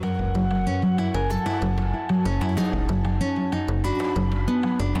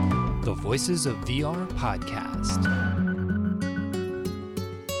Voices of VR podcast.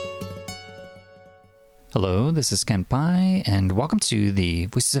 Hello, this is Kent Pai, and welcome to the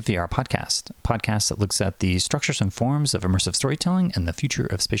Voices of VR podcast, a podcast that looks at the structures and forms of immersive storytelling and the future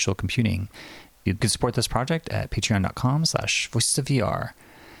of spatial computing. You can support this project at patreon.com/voicesofvr.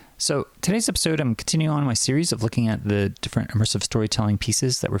 So today's episode, I'm continuing on my series of looking at the different immersive storytelling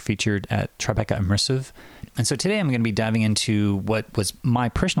pieces that were featured at Tribeca Immersive. And so today I'm going to be diving into what was my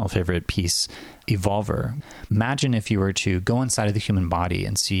personal favorite piece, Evolver. Imagine if you were to go inside of the human body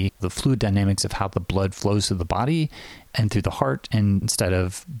and see the fluid dynamics of how the blood flows through the body and through the heart. And instead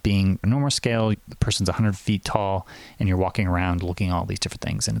of being a normal scale, the person's 100 feet tall and you're walking around looking at all these different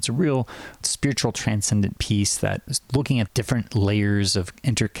things. And it's a real spiritual transcendent piece that is looking at different layers of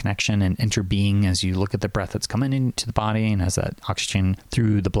interconnection and interbeing as you look at the breath that's coming into the body and as that oxygen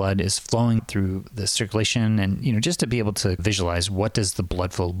through the blood is flowing through the circulation. And, just to be able to visualize what does the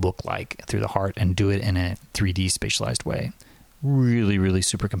blood flow look like through the heart and do it in a 3D spatialized way. Really, really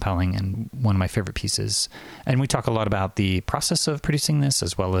super compelling and one of my favorite pieces. And we talk a lot about the process of producing this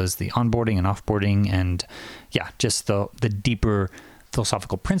as well as the onboarding and offboarding and just the deeper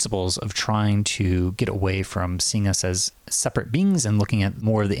philosophical principles of trying to get away from seeing us as separate beings and looking at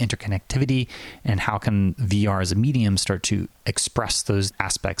more of the interconnectivity and how can VR as a medium start to express those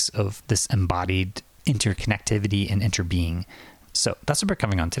aspects of this embodied interconnectivity and interbeing. So that's what we're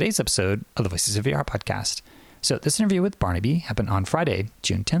covering on today's episode of the Voices of VR podcast. So this interview with Barnaby happened on Friday,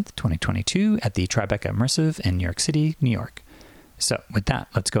 June 10th, 2022 at the Tribeca Immersive in New York City, New York. So with that,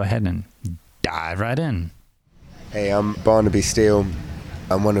 let's go ahead and dive right in. Hey, I'm Barnaby Steele.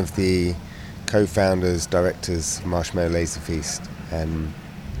 I'm one of the co-founders, directors of Marshmallow Laser Feast. And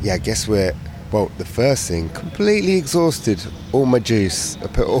I guess the first thing, completely exhausted, all my juice. I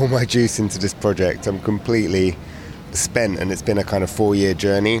put all my juice into this project. I'm completely spent and it's been a kind of 4-year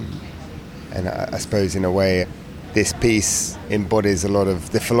journey. And I suppose in a way, this piece embodies a lot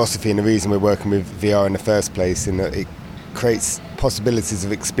of the philosophy and the reason we're working with VR in the first place, in that it creates possibilities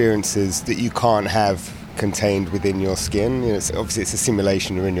of experiences that you can't have contained within your skin. Obviously it's a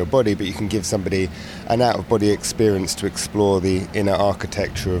simulation, you're in your body, but you can give somebody an out-of-body experience to explore the inner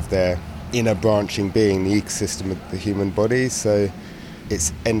architecture of their inner branching being, the ecosystem of the human body. So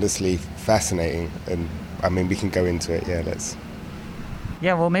it's endlessly fascinating. And we can go into it.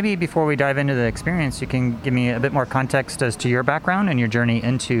 Yeah, well, maybe before we dive into the experience, you can give me a bit more context as to your background and your journey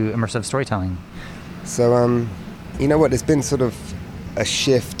into immersive storytelling. So, there's been sort of a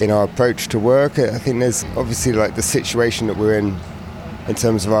shift in our approach to work. I think there's obviously the situation that we're in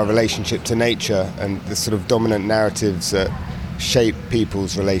terms of our relationship to nature and the sort of dominant narratives that shape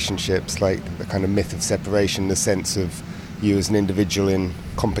people's relationships, like the kind of myth of separation, the sense of you as an individual in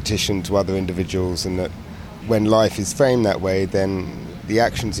competition to other individuals, and that when life is framed that way, then the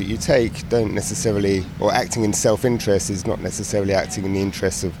actions that you take don't necessarily, or acting in self-interest is not necessarily acting in the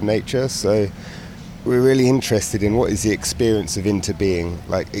interests of nature. So we're really interested in what is the experience of interbeing,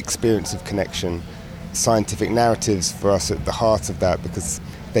 like experience of connection. Scientific narratives for us at the heart of that, because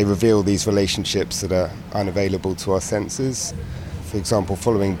they reveal these relationships that are unavailable to our senses. For example,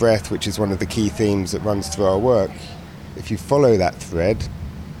 following breath, which is one of the key themes that runs through our work. If you follow that thread,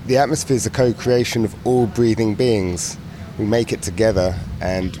 the atmosphere is a co-creation of all breathing beings. We make it together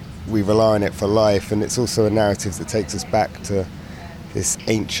and we rely on it for life, and it's also a narrative that takes us back to this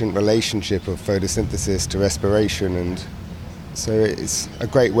ancient relationship of photosynthesis to respiration, and so it's a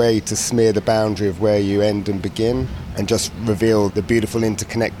great way to smear the boundary of where you end and begin and just reveal the beautiful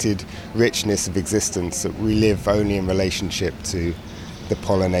interconnected richness of existence, that we live only in relationship to the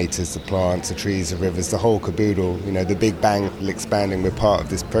pollinators, the plants, the trees, the rivers, the whole caboodle, the Big Bang expanding. We're part of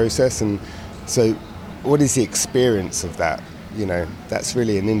this process. And so what is the experience of that? That's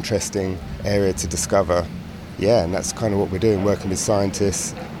really an interesting area to discover. And that's kind of what we're doing, working with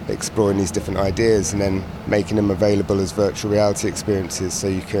scientists, exploring these different ideas and then making them available as virtual reality experiences, so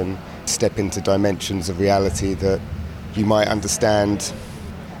you can step into dimensions of reality that you might understand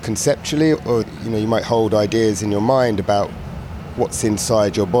conceptually, or you might hold ideas in your mind about what's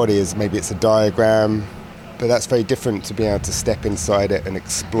inside your body, as maybe it's a diagram, but that's very different to being able to step inside it and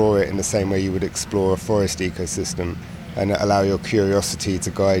explore it in the same way you would explore a forest ecosystem, and allow your curiosity to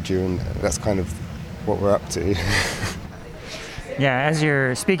guide you. And that's kind of what we're up to. Yeah, as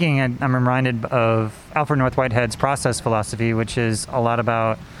you're speaking, I'm reminded of Alfred North Whitehead's process philosophy, which is a lot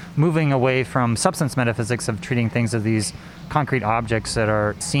about moving away from substance metaphysics of treating things as these concrete objects that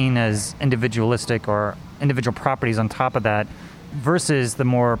are seen as individualistic or individual properties on top of that, versus the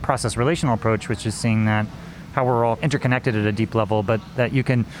more process relational approach, which is seeing that how we're all interconnected at a deep level, but that you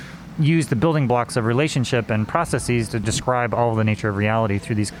can use the building blocks of relationship and processes to describe all of the nature of reality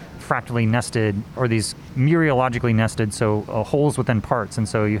through these fractally nested, or these mereologically nested, so holes within parts. And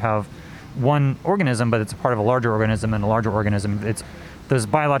so you have one organism, but it's a part of a larger organism, and a larger organism, it's those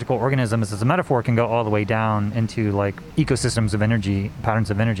biological organisms, as a metaphor, can go all the way down into like ecosystems of energy,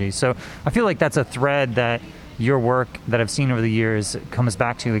 patterns of energy. So I feel like that's a thread that your work that I've seen over the years comes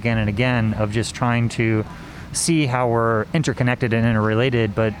back to again and again, of just trying to see how we're interconnected and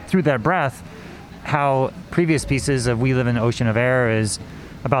interrelated, but through that breath, how previous pieces of We Live in the Ocean of Air is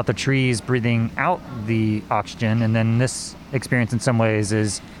about the trees breathing out the oxygen, and then this experience in some ways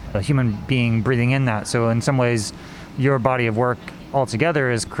is a human being breathing in that. So in some ways, your body of work altogether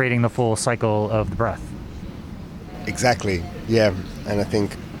is creating the full cycle of the breath. Exactly, yeah. And I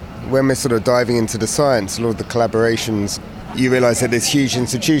think when we're sort of diving into the science, a lot of the collaborations, you realize that there's huge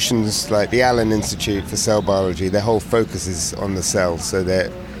institutions like the Allen Institute for Cell Biology. Their whole focus is on the cell, so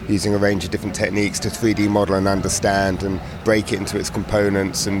they're using a range of different techniques to 3D model and understand and break it into its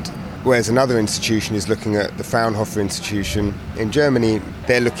components. And whereas another institution is looking at the Fraunhofer Institution in Germany,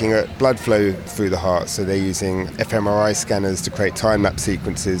 they're looking at blood flow through the heart, so they're using fMRI scanners to create time-lapse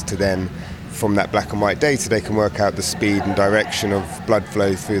sequences to then, from that black and white data, they can work out the speed and direction of blood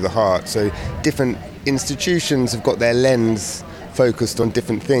flow through the heart. So different institutions have got their lens focused on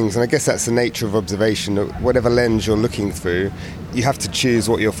different things, and I guess that's the nature of observation. Whatever lens you're looking through, you have to choose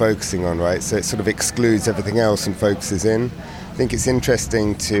what you're focusing on, right? So it sort of excludes everything else and focuses in. I think it's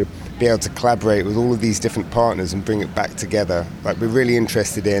interesting to be able to collaborate with all of these different partners and bring it back together. Like, we're really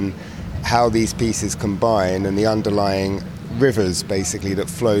interested in how these pieces combine and the underlying rivers basically that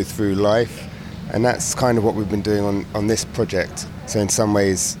flow through life, and that's kind of what we've been doing on this project. So in some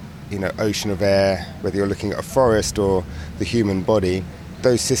ways, you know, ocean of air, whether you're looking at a forest or the human body,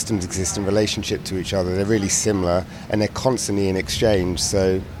 those systems exist in relationship to each other. They're really similar and they're constantly in exchange.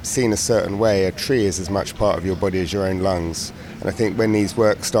 So seen a certain way, a tree is as much part of your body as your own lungs. And I think when these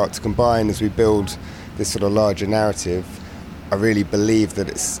works start to combine, as we build this sort of larger narrative, I really believe that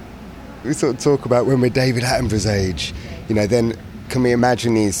we sort of talk about when we're David Attenborough's age, you know, then can we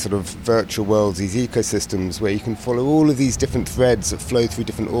imagine these sort of virtual worlds, these ecosystems where you can follow all of these different threads that flow through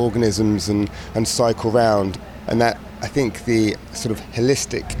different organisms and cycle round. And that, I think the sort of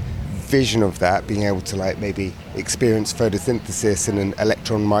holistic vision of that, being able to like maybe experience photosynthesis in an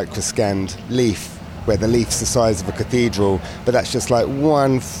electron microscanned leaf, where the leaf's the size of a cathedral, but that's just like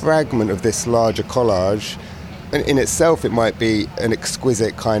one fragment of this larger collage. And in itself, it might be an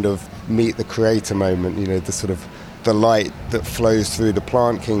exquisite kind of meet the creator moment, you know, the sort of the light that flows through the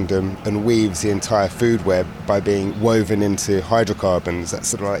plant kingdom and weaves the entire food web by being woven into hydrocarbons. That's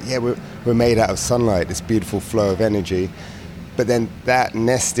sort of like, yeah, we're made out of sunlight, this beautiful flow of energy. But then that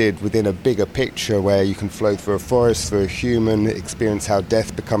nested within a bigger picture where you can flow through a forest, through a human, experience how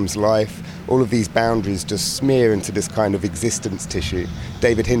death becomes life. All of these boundaries just smear into this kind of existence tissue.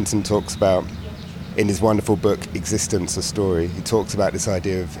 David Hinton talks about, in his wonderful book, Existence, A Story, he talks about this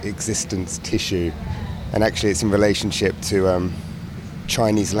idea of existence tissue. And actually it's in relationship to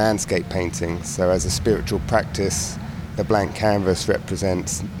Chinese landscape painting. So as a spiritual practice, the blank canvas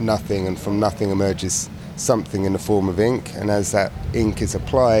represents nothing, and from nothing emerges something in the form of ink. And as that ink is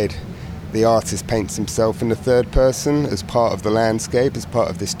applied, the artist paints himself in the third person as part of the landscape, as part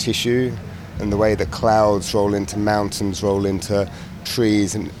of this tissue. And the way that clouds roll into mountains, roll into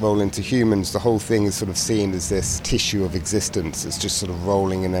trees and roll into humans, the whole thing is sort of seen as this tissue of existence. It's just sort of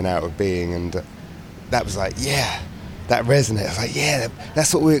rolling in and out of being. And that was like, yeah, that resonated. I was like, yeah,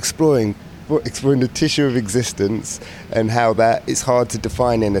 that's what we're exploring. We're exploring the tissue of existence and how that it's hard to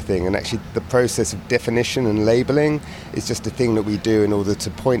define anything. And actually the process of definition and labeling is just a thing that we do in order to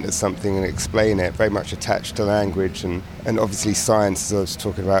point at something and explain it, very much attached to language. And obviously science, as I was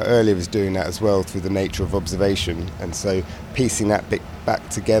talking about earlier, is doing that as well through the nature of observation. And so piecing that bit back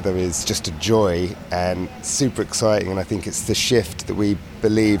together is just a joy and super exciting. And I think it's the shift that we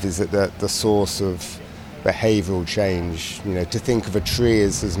believe is at the source of behavioural change. You know, to think of a tree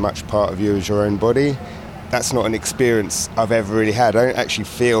as much part of you as your own body, that's not an experience I've ever really had. I don't actually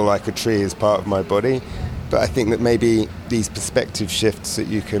feel like a tree is part of my body, but I think that maybe these perspective shifts that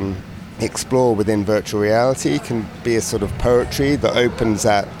you can explore within virtual reality can be a sort of poetry that opens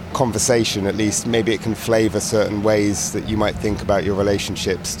that conversation. At least maybe it can flavour certain ways that you might think about your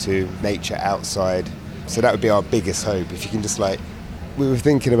relationships to nature outside. So that would be our biggest hope. If you can just like, we were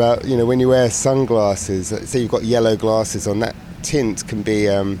thinking about, you know, when you wear sunglasses, say you've got yellow glasses on, that tint can be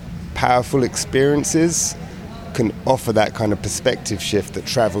powerful experiences, can offer that kind of perspective shift that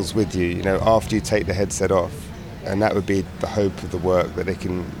travels with you, you know, after you take the headset off. And that would be the hope of the work, that it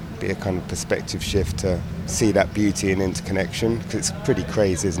can be a kind of perspective shift to see that beauty and interconnection, because it's pretty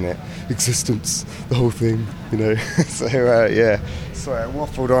crazy, isn't it? Existence, the whole thing, you know. So yeah, sorry, I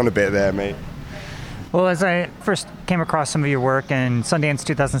waffled on a bit there, mate. Well, as I first came across some of your work in Sundance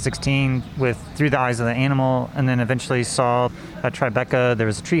 2016 with Through the Eyes of the Animal, and then eventually saw at Tribeca there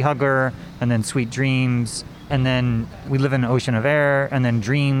was a Tree Hugger, and then Sweet Dreams, and then We Live in an Ocean of Air, and then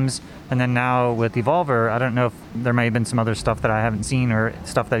Dreams, and then now with Evolver. I don't know if there may have been some other stuff that I haven't seen or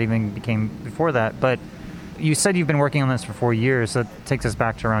stuff that even became before that, but you said you've been working on this for 4 years, so that takes us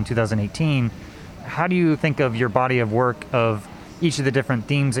back to around 2018. How do you think of your body of work of each of the different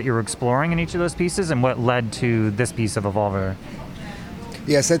themes that you were exploring in each of those pieces, and what led to this piece of Evolver?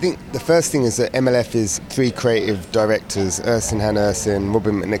 Yes, I think the first thing is that MLF is 3 creative directors, Ersin Han-Ersin,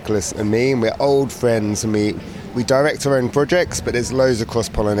 Robin McNicholas and me, and we're old friends, and we direct our own projects, but there's loads of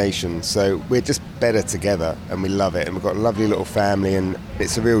cross-pollination, so we're just better together, and we love it, and we've got a lovely little family, and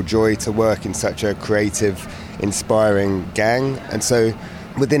it's a real joy to work in such a creative, inspiring gang. And so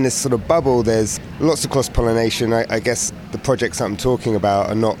within this sort of bubble, there's lots of cross-pollination. I guess the projects I'm talking about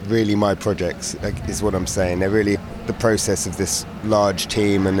are not really my projects, is what I'm saying. They're really the process of this large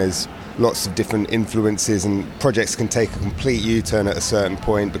team, and there's lots of different influences, and projects can take a complete U-turn at a certain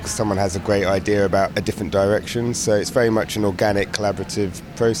point because someone has a great idea about a different direction. So it's very much an organic, collaborative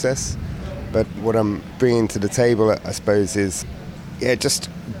process. But what I'm bringing to the table, I suppose, is just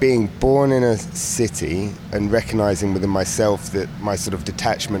being born in a city and recognizing within myself that my sort of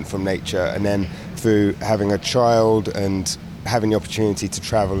detachment from nature, and then through having a child and having the opportunity to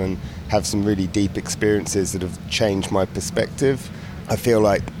travel and have some really deep experiences that have changed my perspective, I feel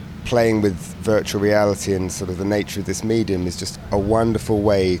like playing with virtual reality and sort of the nature of this medium is just a wonderful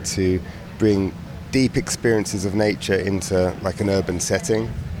way to bring deep experiences of nature into like an urban setting.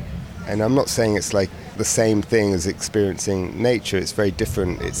 And I'm not saying it's like the same thing as experiencing nature. It's very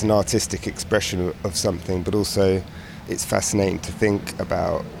different. It's an artistic expression of something, but also it's fascinating to think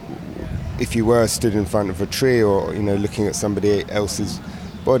about if you were stood in front of a tree or, you know, looking at somebody else's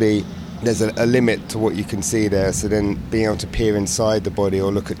body, there's a limit to what you can see there. So then being able to peer inside the body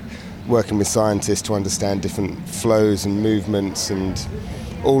or look at working with scientists to understand different flows and movements and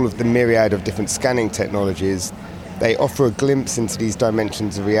all of the myriad of different scanning technologies, they offer a glimpse into these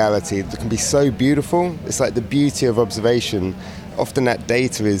dimensions of reality that can be so beautiful. It's like the beauty of observation. Often that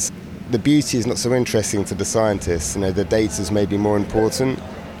data is, the beauty is not so interesting to the scientists. You know, the data is maybe more important.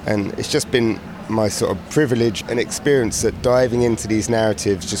 And it's just been my sort of privilege and experience that diving into these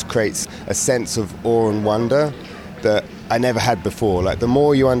narratives just creates a sense of awe and wonder that I never had before. Like, the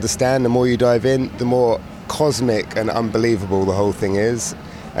more you understand, the more you dive in, the more cosmic and unbelievable the whole thing is.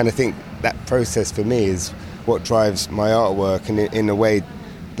 And I think that process for me is what drives my artwork, and in a way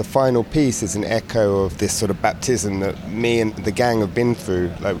the final piece is an echo of this sort of baptism that me and the gang have been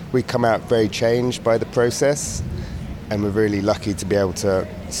through. Like, we come out very changed by the process, and we're really lucky to be able to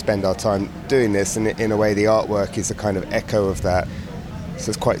spend our time doing this, and in a way the artwork is a kind of echo of that. So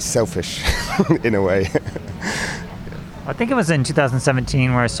it's quite selfish in a way. I think it was in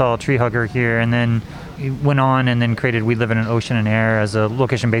 2017 where I saw Tree Hugger here, and then you went on and then created We Live in an Ocean and Air as a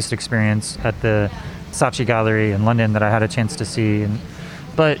location-based experience at the Saatchi Gallery in London that I had a chance to see.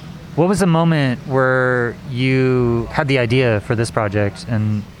 But what was the moment where you had the idea for this project,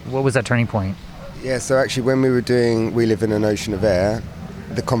 and what was that turning point? Yeah, so actually when we were doing We Live in an Ocean of Air,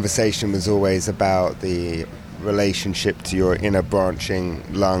 the conversation was always about the relationship to your inner branching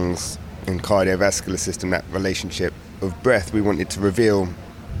lungs and cardiovascular system, that relationship of breath. We wanted to reveal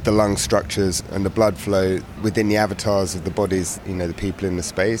the lung structures and the blood flow within the avatars of the bodies, you know, the people in the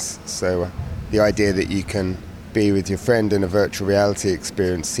space. So the idea that you can be with your friend in a virtual reality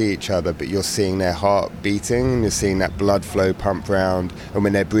experience, see each other, but you're seeing their heart beating, you're seeing that blood flow pump round, and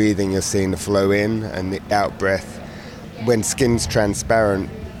when they're breathing, you're seeing the flow in and the out breath. When skin's transparent,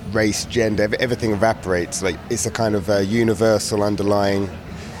 race, gender, everything evaporates. Like, it's a kind of a universal underlying,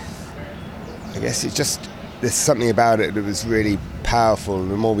 I guess it's just, there's something about it that was really powerful, and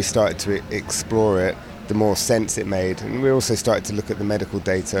the more we started to explore it, the more sense it made. And we also started to look at the medical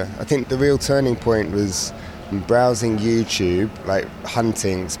data. I think the real turning point was browsing YouTube, like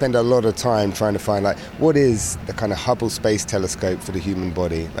hunting, spend a lot of time trying to find, like, what is the kind of Hubble Space Telescope for the human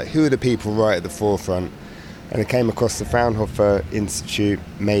body? Like, who are the people right at the forefront? And I came across the Fraunhofer Institute,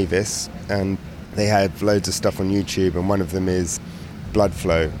 MAVIS, and they had loads of stuff on YouTube, and one of them is blood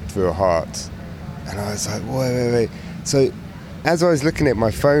flow through a heart. And I was like, wait. So as I was looking at it,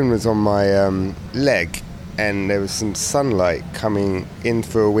 my phone was on my leg, and there was some sunlight coming in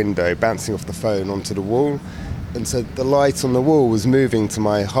through a window, bouncing off the phone onto the wall. And so the light on the wall was moving to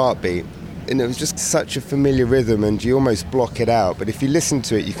my heartbeat. And it was just such a familiar rhythm, and you almost block it out. But if you listen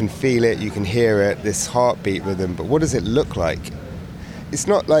to it, you can feel it, you can hear it, this heartbeat rhythm. But what does it look like? It's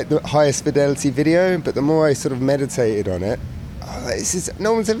not like the highest fidelity video, but the more I sort of meditated on it,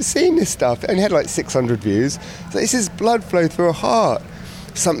 no one's ever seen this stuff. It only had like 600 views. So this is blood flow through a heart.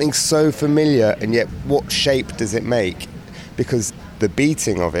 Something so familiar, and yet what shape does it make? Because the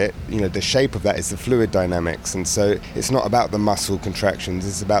beating of it, the shape of that is the fluid dynamics. And so it's not about the muscle contractions,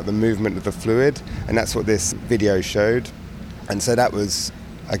 it's about the movement of the fluid. And that's what this video showed. And so that was,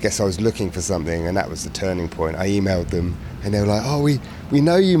 I guess I was looking for something, and that was the turning point. I emailed them, and they were like, oh, we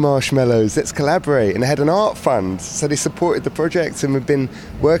know you, Marshmallows, let's collaborate. And they had an art fund, so they supported the project, and we've been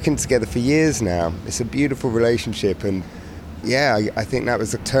working together for years now. It's a beautiful relationship, and yeah, I think that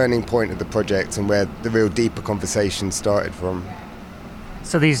was the turning point of the project and where the real deeper conversation started from.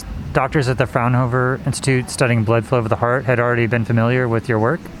 So these doctors at the Fraunhofer Institute studying blood flow of the heart had already been familiar with your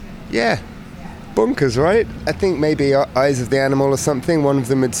work? Yeah. Bonkers, right? I think maybe Eyes of the Animal or something, one of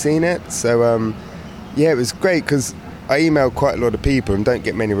them had seen it. So, yeah, it was great because I emailed quite a lot of people and don't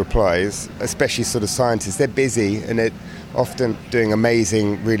get many replies, especially sort of scientists. They're busy and they're often doing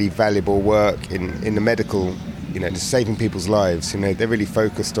amazing, really valuable work in the medical, just saving people's lives. They're really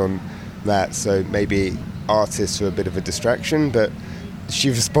focused on that. So maybe artists are a bit of a distraction, but she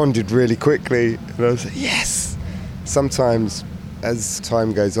responded really quickly. And I was like, yes! Sometimes, as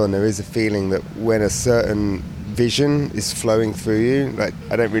time goes on, there is a feeling that when a certain vision is flowing through you, like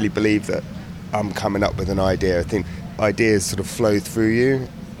I don't really believe that I'm coming up with an idea. I think ideas sort of flow through you,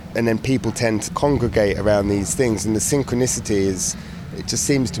 and then people tend to congregate around these things, and the synchronicity it just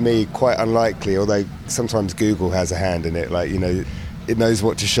seems to me quite unlikely, although sometimes Google has a hand in it, it knows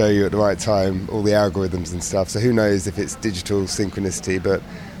what to show you at the right time, all the algorithms and stuff, so who knows if it's digital synchronicity. But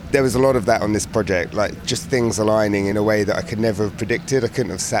there was a lot of that on this project, like just things aligning in a way that I could never have predicted. I couldn't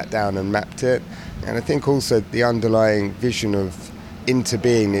have sat down and mapped it. And I think also the underlying vision of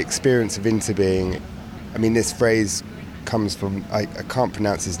interbeing, the experience of interbeing, I mean, this phrase comes from, I can't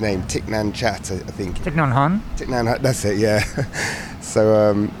pronounce his name, Thich Nhat Hanh, I think. Thich Nhat Hanh? Thich Nhat Hanh, that's it, yeah.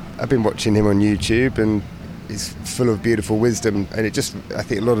 So I've been watching him on YouTube, and he's full of beautiful wisdom, and I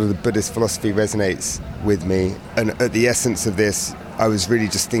think a lot of the Buddhist philosophy resonates with me. And at the essence of this, I was really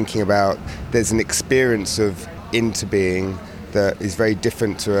just thinking about there's an experience of interbeing that is very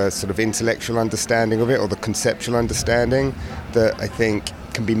different to a sort of intellectual understanding of it, or the conceptual understanding that I think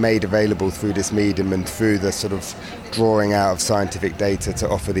can be made available through this medium and through the sort of drawing out of scientific data to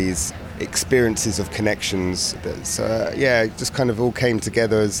offer these experiences of connections. So it just kind of all came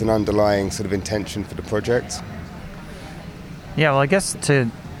together as an underlying sort of intention for the project. Yeah, well, I guess to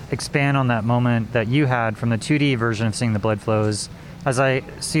expand on that moment that you had from the 2D version of seeing the blood flows, as I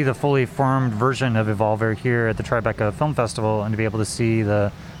see the fully formed version of Evolver here at the Tribeca Film Festival, and to be able to see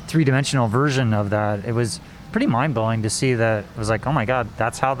the three-dimensional version of that, it was pretty mind-blowing to see that. It was like, oh my God,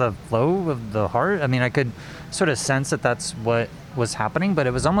 that's how the flow of the heart? I mean, I could sort of sense that that's what was happening, but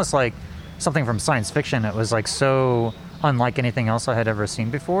it was almost like something from science fiction. It was like so unlike anything else I had ever seen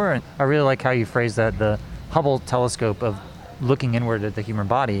before. And I really like how you phrased that, the Hubble telescope of looking inward at the human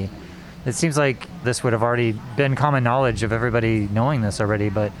body. It seems like this would have already been common knowledge of everybody knowing this already,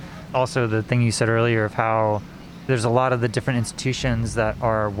 but also the thing you said earlier of how there's a lot of the different institutions that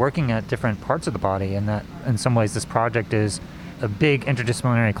are working at different parts of the body, and that in some ways this project is a big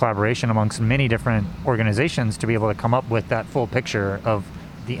interdisciplinary collaboration amongst many different organizations to be able to come up with that full picture of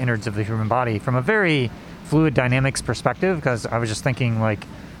the innards of the human body from a very fluid dynamics perspective, because I was just thinking like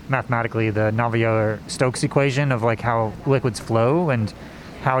mathematically the Navier-Stokes equation of like how liquids flow and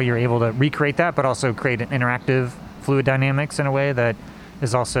how you're able to recreate that, but also create an interactive fluid dynamics in a way that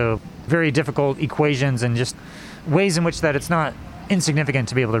is also very difficult equations, and just ways in which that it's not insignificant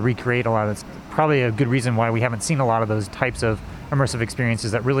to be able to recreate a lot of. It's probably a good reason why we haven't seen a lot of those types of immersive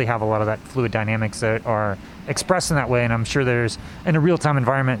experiences that really have a lot of that fluid dynamics that are expressed in that way. And I'm sure there's, in a real-time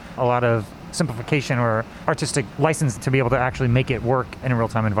environment, a lot of simplification or artistic license to be able to actually make it work in a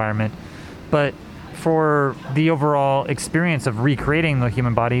real-time environment. But for the overall experience of recreating the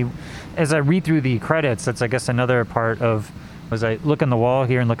human body, as I read through the credits, that's I guess another part of, as I look on the wall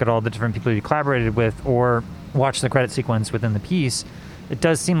here and look at all the different people you collaborated with or watch the credit sequence within the piece, it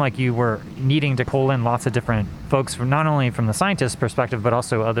does seem like you were needing to pull in lots of different folks, from not only from the scientist perspective, but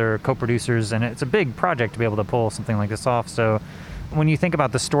also other co-producers. And it's a big project to be able to pull something like this off. So when you think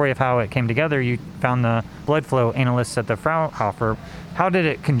about the story of how it came together, you found the blood flow analysts at the Fraunhofer. How did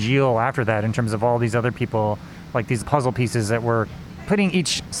it congeal after that in terms of all these other people, like these puzzle pieces that were putting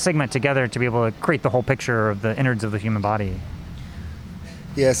each segment together to be able to create the whole picture of the innards of the human body?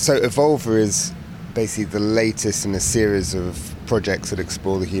 Yeah, so Evolver is basically the latest in a series of projects that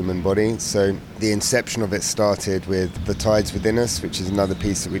explore the human body. So the inception of it started with The Tides Within Us, which is another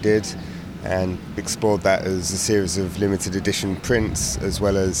piece that we did, and explored that as a series of limited edition prints as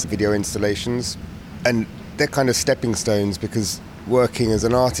well as video installations. And they're kind of stepping stones, because working as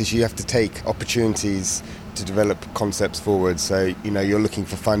an artist, you have to take opportunities to develop concepts forward. So, you're looking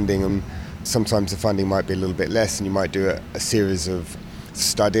for funding, and sometimes the funding might be a little bit less, and you might do a series of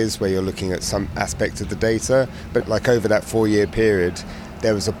studies where you're looking at some aspect of the data. But like over that 4-year period,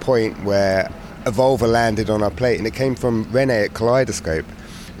 there was a point where Evolver landed on our plate, and it came from Rene at Kaleidoscope.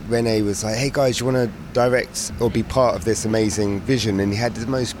 Rene was like, hey guys, you want to direct or be part of this amazing vision? And he had the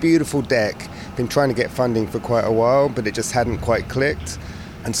most beautiful deck, been trying to get funding for quite a while, but it just hadn't quite clicked.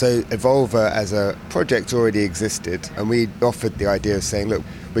 And so Evolver as a project already existed, and we offered the idea of saying, look,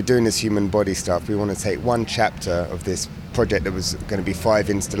 we're doing this human body stuff. We want to take one chapter of this project that was going to be 5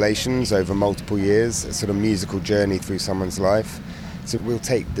 installations over multiple years, a sort of musical journey through someone's life. So we'll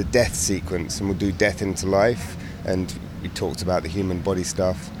take the death sequence and we'll do death into life, and we talked about the human body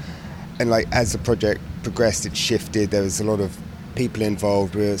stuff. And like as the project progressed, it shifted. There was a lot of people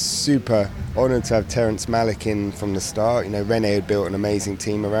involved. We were super honoured to have Terence Malick in from the start. Rene had built an amazing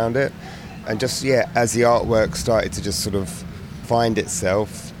team around it. And just, as the artwork started to just sort of find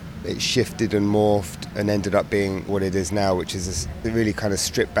itself, it shifted and morphed and ended up being what it is now, which is a really kind of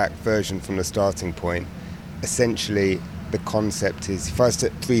stripped back version from the starting point. Essentially, the concept is, if I was to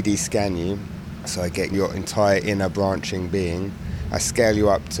 3D scan you, so I get your entire inner branching being, I scale you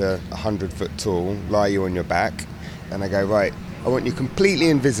up to 100 foot tall, lie you on your back, and I go, right, I want you completely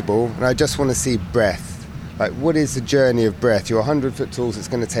invisible, and I just want to see breath. Like, what is the journey of breath? You're 100 foot tall, so it's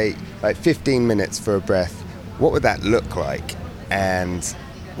going to take like 15 minutes for a breath. What would that look like? And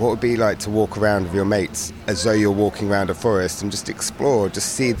what would it be like to walk around with your mates as though you're walking around a forest and just explore,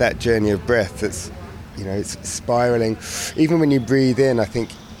 just see that journey of breath that's, it's spiraling. Even when you breathe in, I think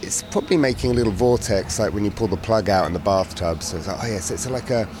it's probably making a little vortex, like when you pull the plug out in the bathtub. So it's like, so it's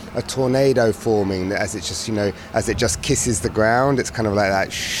like a tornado forming as it just, as it just kisses the ground. It's kind of like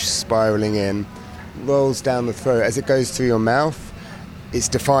that spiraling in, rolls down the throat. As it goes through your mouth, it's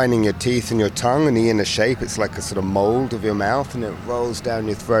defining your teeth and your tongue and the inner shape. It's like a sort of mold of your mouth, and it rolls down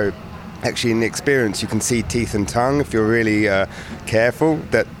your throat. Actually, in the experience, you can see teeth and tongue if you're really careful.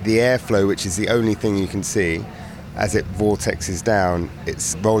 That the airflow, which is the only thing you can see, as it vortexes down,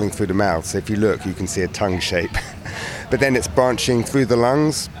 it's rolling through the mouth. So if you look, you can see a tongue shape. But then it's branching through the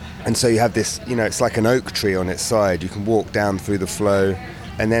lungs, and so you have this, it's like an oak tree on its side. You can walk down through the flow.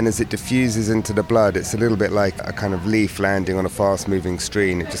 And then as it diffuses into the blood, it's a little bit like a kind of leaf landing on a fast-moving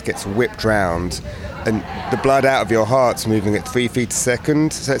stream. It just gets whipped round, and the blood out of your heart's moving at 3 feet a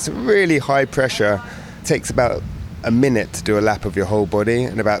second. So it's a really high pressure. It takes about a minute to do a lap of your whole body,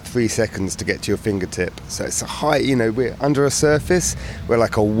 and about 3 seconds to get to your fingertip. So it's a high, we're under a surface. We're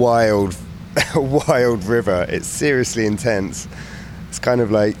like a wild river. It's seriously intense. It's kind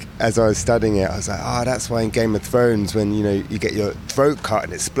of like, as I was studying it, I was like, that's why in Game of Thrones, when, you get your throat cut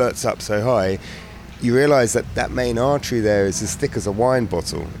and it splurts up so high, you realise that main artery there is as thick as a wine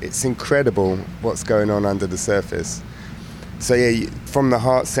bottle. It's incredible what's going on under the surface. So from the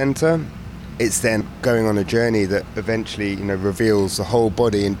heart centre, it's then going on a journey that eventually, reveals the whole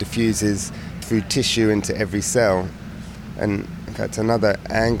body and diffuses through tissue into every cell. And in fact, another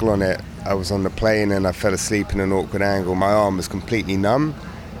angle on it, I was on the plane and I fell asleep in an awkward angle. My arm was completely numb.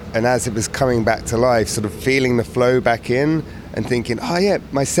 And as it was coming back to life, sort of feeling the flow back in and thinking,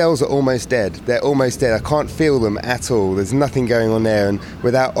 my cells are almost dead. They're almost dead. I can't feel them at all. There's nothing going on there. And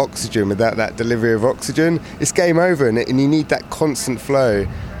without oxygen, without that delivery of oxygen, it's game over. And you need that constant flow.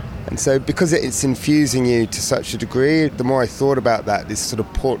 And so because it's infusing you to such a degree, the more I thought about that, this sort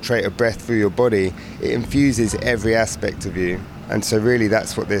of portrait of breath through your body, it infuses every aspect of you. And so really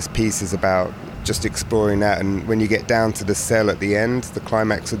that's what this piece is about, just exploring that. And when you get down to the cell at the end, the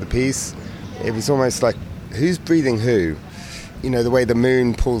climax of the piece, it was almost like, who's breathing who? The way the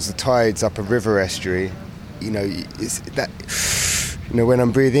moon pulls the tides up a river estuary, it's that... when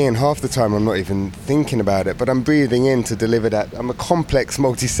I'm breathing in, half the time I'm not even thinking about it, but I'm breathing in to deliver that. I'm a complex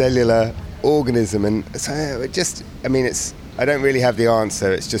multicellular organism, and so I don't really have the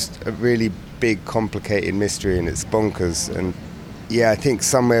answer. It's just a really big, complicated mystery, and it's bonkers. And I think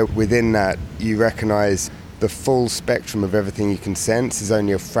somewhere within that, you recognize the full spectrum of everything you can sense is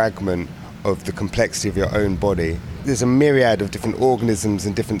only a fragment of the complexity of your own body. There's a myriad of different organisms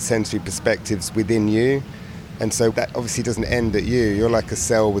and different sensory perspectives within you. And so that obviously doesn't end at you. You're like a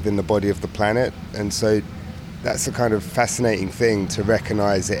cell within the body of the planet. And so that's a kind of fascinating thing, to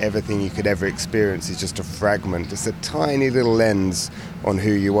recognize that everything you could ever experience is just a fragment, just a tiny little lens on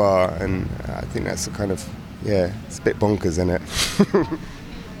who you are. And I think that's a kind of yeah, it's a bit bonkers, isn't it?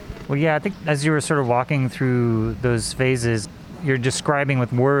 Well, yeah, I think as you were sort of walking through those phases, you're describing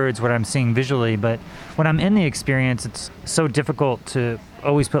with words what I'm seeing visually, but when I'm in the experience, it's so difficult to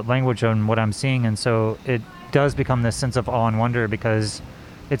always put language on what I'm seeing, and so it does become this sense of awe and wonder because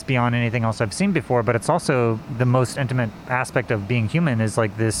it's beyond anything else I've seen before, but it's also the most intimate aspect of being human is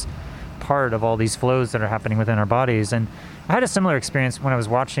like this part of all these flows that are happening within our bodies. And I had a similar experience when I was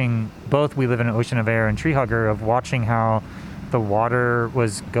watching both We Live in an Ocean of Air and Tree Hugger, of watching how the water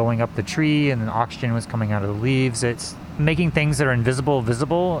was going up the tree and the oxygen was coming out of the leaves. It's making things that are invisible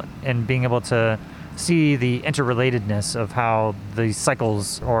visible and being able to see the interrelatedness of how the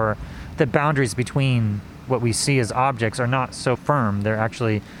cycles or the boundaries between what we see as objects are not so firm. They're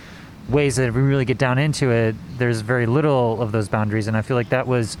actually ways that if we really get down into it, there's very little of those boundaries. And I feel like that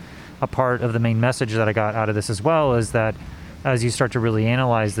was a part of the main message that I got out of this as well, is that as you start to really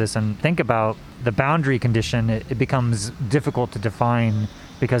analyze this and think about the boundary condition, it becomes difficult to define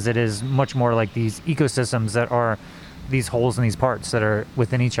because it is much more like these ecosystems that are these holes in these parts that are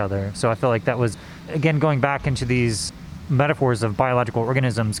within each other. So I feel like that was, again, going back into these metaphors of biological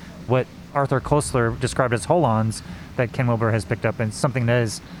organisms, what Arthur Koestler described as holons that Ken Wilber has picked up, and something that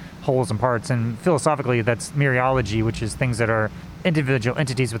is wholes and parts. And philosophically, that's mereology, which is things that are individual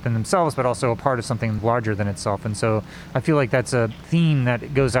entities within themselves, but also a part of something larger than itself. And so I feel like that's a theme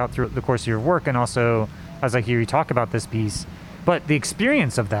that goes out through the course of your work, and also as I hear you talk about this piece. But the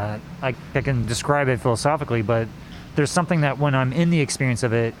experience of that, I can describe it philosophically, but there's something that when I'm in the experience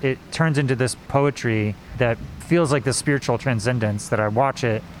of it, it turns into this poetry that feels like this spiritual transcendence that I watch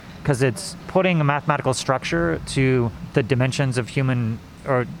it, because it's putting a mathematical structure to the dimensions of human,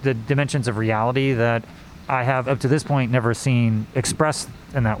 or the dimensions of reality that I have up to this point never seen expressed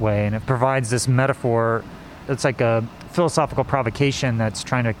in that way. And it provides this metaphor. It's like a philosophical provocation that's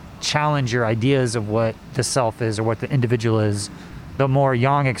trying to challenge your ideas of what the self is or what the individual is. The more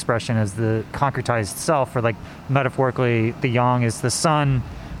yang expression is the concretized self, or like metaphorically, the yang is the sun,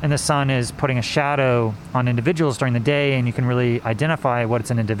 and the sun is putting a shadow on individuals during the day, and you can really identify what it's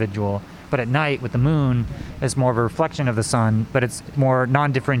an individual. But at night with the moon, it's more of a reflection of the sun, but it's more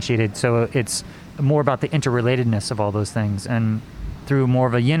non-differentiated, so it's more about the interrelatedness of all those things. And through more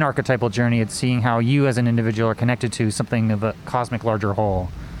of a yin archetypal journey, it's seeing how you as an individual are connected to something of a cosmic larger whole.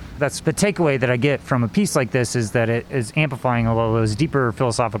 That's the takeaway that I get from a piece like this, is that it is amplifying a lot of those deeper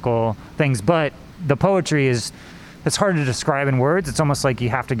philosophical things, but the poetry it's hard to describe in words. It's almost like you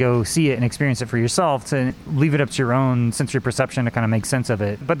have to go see it and experience it for yourself to leave it up to your own sensory perception to kind of make sense of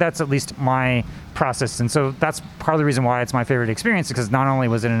it. But that's at least my process. And so that's part of the reason why it's my favorite experience, because not only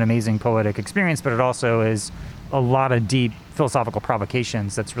was it an amazing poetic experience, but it also is a lot of deep philosophical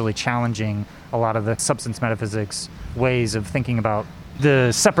provocations that's really challenging a lot of the substance metaphysics ways of thinking about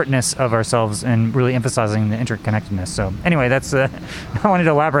the separateness of ourselves and really emphasizing the interconnectedness. So anyway, that's I wanted to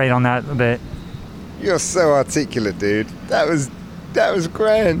elaborate on that a bit. You're so articulate, dude. That was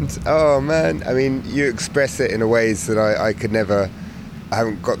grand. Oh man, I mean, you express it in a ways that I could never. I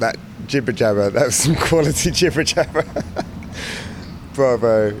haven't got that jibber jabber. That was some quality jibber jabber.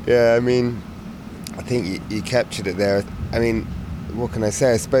 Bravo. Yeah, I mean, I think you captured it there. I mean, what can I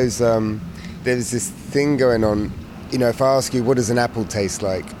say? I suppose there's this thing going on. You know, if I ask you, what does an apple taste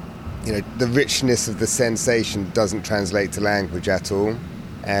like? You know, the richness of the sensation doesn't translate to language at all.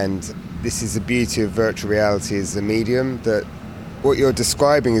 And this is the beauty of virtual reality as a medium, that what you're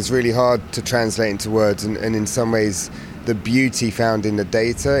describing is really hard to translate into words, and in some ways the beauty found in the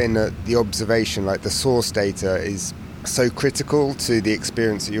data, in the observation, like the source data, is so critical to the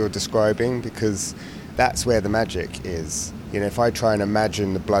experience that you're describing, because that's where the magic is. You know, if I try and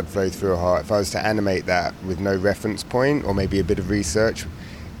imagine the blood flow through a heart, if I was to animate that with no reference point or maybe a bit of research,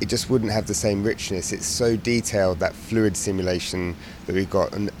 it just wouldn't have the same richness. It's so detailed, that fluid simulation that we've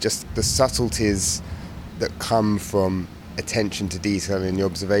got, and just the subtleties that come from attention to detail in the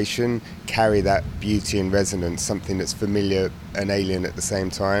observation carry that beauty and resonance, something that's familiar and alien at the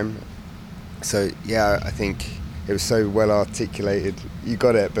same time. So yeah, I think it was so well articulated. You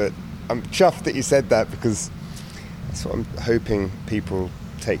got it, but I'm chuffed that you said that, because that's what I'm hoping people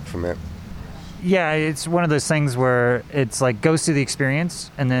take from it. Yeah, it's one of those things where it's like go through the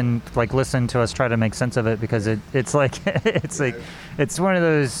experience and then like listen to us try to make sense of it, because it's like it's one of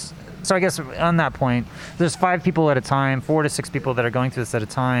those. So I guess on that point, there's 5 people at a time, 4 to 6 people that are going through this at a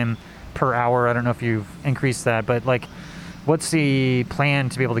time per hour. I don't know if you've increased that, but like, what's the plan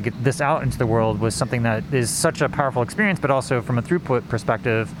to be able to get this out into the world with something that is such a powerful experience, but also from a throughput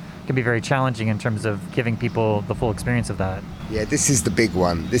perspective can be very challenging in terms of giving people the full experience of that. Yeah, this is the big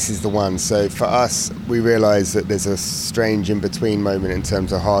one. This is the one. So for us, we realize that there's a strange in-between moment in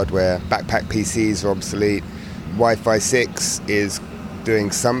terms of hardware. Backpack PCs are obsolete. Wi-Fi 6 is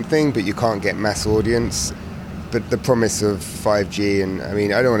doing something, but you can't get mass audience. But the promise of 5G, and I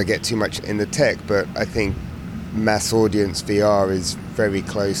mean, I don't want to get too much in the tech, but I think mass audience VR is very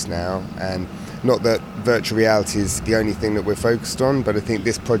close now. And not that virtual reality is the only thing that we're focused on, but I think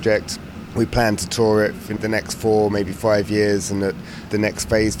this project, we plan to tour it for the next 4, maybe 5 years, and that the next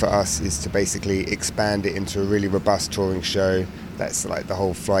phase for us is to basically expand it into a really robust touring show. That's like the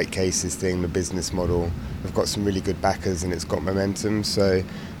whole flight cases thing, the business model. We've got some really good backers and it's got momentum. So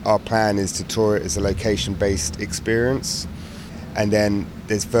our plan is to tour it as a location-based experience. And then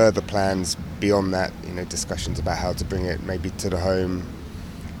there's further plans beyond that, discussions about how to bring it maybe to the home.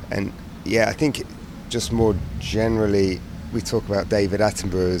 And yeah, I think just more generally, we talk about David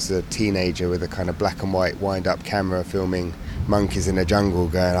Attenborough as a teenager with a kind of black and white wind-up camera filming monkeys in a jungle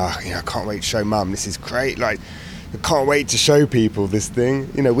going, I can't wait to show mum, this is great, I can't wait to show people this thing.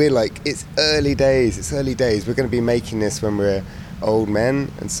 We're like, it's early days, we're going to be making this when we're old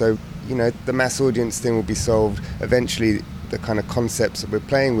men, and so, the mass audience thing will be solved. Eventually, the kind of concepts that we're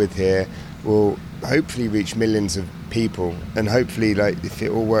playing with here will hopefully reach millions of people, and hopefully, if it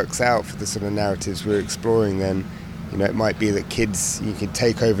all works out for the sort of narratives we're exploring, then it might be that kids, you can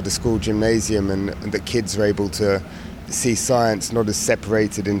take over the school gymnasium and that kids are able to see science not as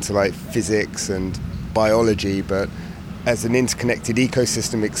separated into physics and biology, but as an interconnected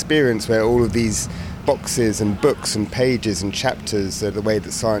ecosystem experience where all of these boxes and books and pages and chapters are the way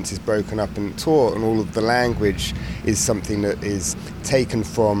that science is broken up and taught, and all of the language is something that is taken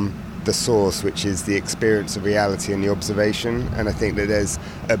from the source, which is the experience of reality and the observation. And I think that there's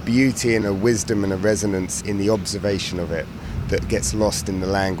a beauty and a wisdom and a resonance in the observation of it that gets lost in the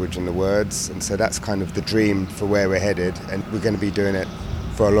language and the words. And so that's kind of the dream for where we're headed, and we're going to be doing it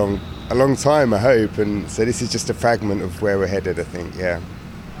for a long time, I hope. And so this is just a fragment of where we're headed, I think.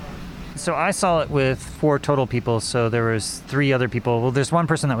 So I saw it with 4 total people, so there was 3 other people. Well, there's one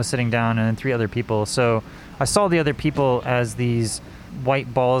person that was sitting down and then 3 other people. So I saw the other people as these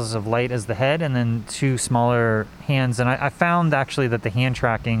white balls of light as the head, and then 2 smaller hands. And I found actually that the hand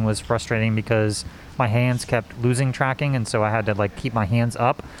tracking was frustrating because my hands kept losing tracking, and so I had to keep my hands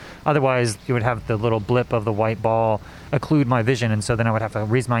up. Otherwise, you would have the little blip of the white ball occlude my vision, and so then I would have to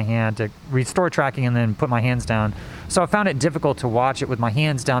raise my hand to restore tracking and then put my hands down. So I found it difficult to watch it with my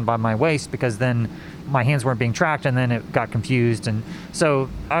hands down by my waist, because then my hands weren't being tracked and then it got confused. And so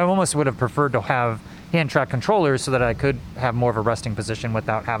I almost would have preferred to have hand track controllers so that I could have more of a resting position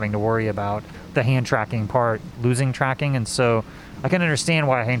without having to worry about the hand tracking part losing tracking. And so I can understand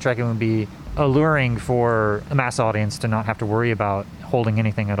why hand tracking would be alluring for a mass audience to not have to worry about holding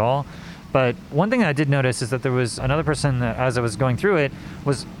anything at all. But one thing that I did notice is that there was another person that, as I was going through it,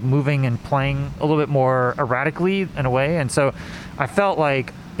 was moving and playing a little bit more erratically in a way. And so I felt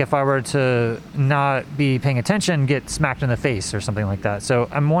like if I were to not be paying attention, get smacked in the face or something like that. So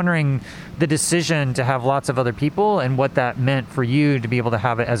I'm wondering the decision to have lots of other people and what that meant for you to be able to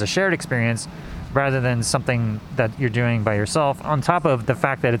have it as a shared experience rather than something that you're doing by yourself, on top of the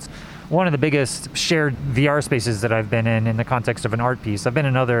fact that it's one of the biggest shared VR spaces that I've been in the context of an art piece. I've been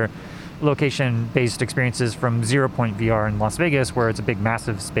in other location-based experiences from Zero Point VR in Las Vegas, where it's a big,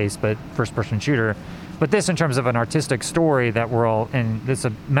 massive space, but first-person shooter. But this in terms of an artistic story that we're all in, it's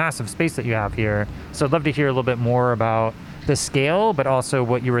a massive space that you have here. So I'd love to hear a little bit more about the scale, but also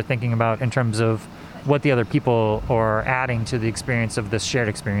what you were thinking about in terms of what the other people are adding to the experience of this shared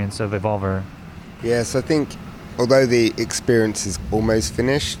experience of Evolver. Yes, I think although the experience is almost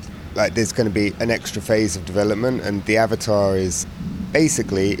finished, there's going to be an extra phase of development, and the avatar is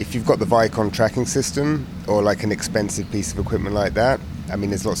basically, if you've got the Vicon tracking system or an expensive piece of equipment like that, I mean,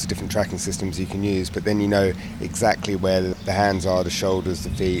 there's lots of different tracking systems you can use, but then you know exactly where the hands are, the shoulders, the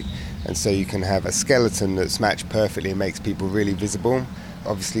feet, and so you can have a skeleton that's matched perfectly and makes people really visible.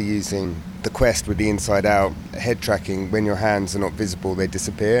 Obviously, using the Quest with the inside-out head tracking, when your hands are not visible, they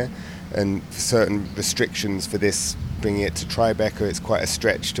disappear, and for certain restrictions for this, bringing it to Tribeca, it's quite a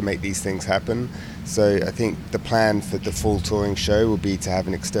stretch to make these things happen. So I think the plan for the full touring show will be to have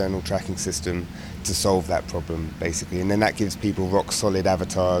an external tracking system to solve that problem, basically. And then that gives people rock-solid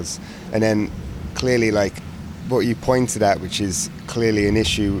avatars. And then clearly, what you pointed at, which is clearly an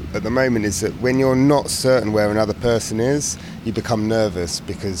issue at the moment, is that when you're not certain where another person is, you become nervous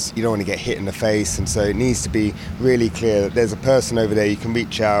because you don't want to get hit in the face. And so it needs to be really clear that there's a person over there, you can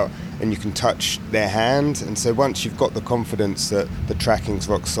reach out and you can touch their hand. And so once you've got the confidence that the tracking's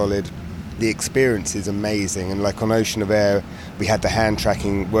rock solid, the experience is amazing. And like on Ocean of Air, we had the hand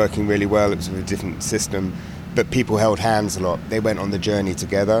tracking working really well. It was with a different system, but people held hands a lot. They went on the journey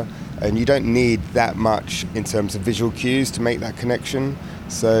together, and you don't need that much in terms of visual cues to make that connection.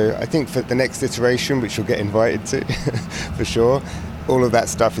 So I think for the next iteration, which you'll get invited to for sure, all of that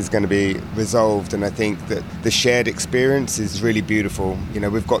stuff is going to be resolved, and I think that the shared experience is really beautiful.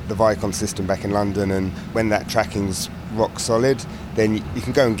 We've got the Vicon system back in London, and when that tracking's rock solid, then you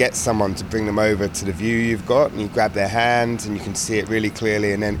can go and get someone to bring them over to the view you've got, and you grab their hand and you can see it really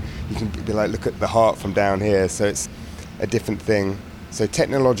clearly, and then you can be like, look at the heart from down here. So it's a different thing. So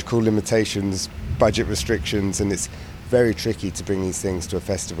technological limitations, budget restrictions, and it's very tricky to bring these things to a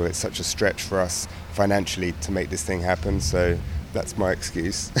festival. It's such a stretch for us financially to make this thing happen, so that's my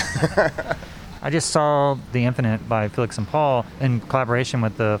excuse. I just saw The Infinite by Felix and Paul in collaboration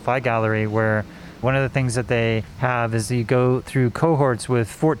with the Phi Gallery, where one of the things that they have is you go through cohorts with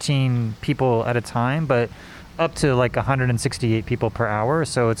 14 people at a time, but up to like 168 people per hour.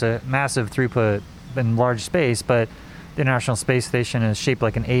 So it's a massive throughput in large space, but the International Space Station is shaped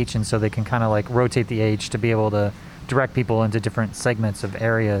like an H, and so they can kind of like rotate the H to be able to direct people into different segments of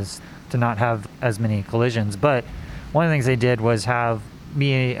areas to not have as many collisions. But one of the things they did was have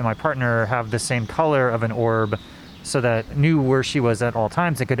me and my partner have the same color of an orb, so that knew where she was at all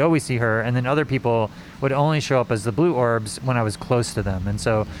times. I could always see her, and then other people would only show up as the blue orbs when I was close to them. And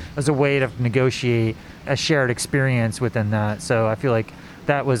so it was a way to negotiate a shared experience within that. So I feel like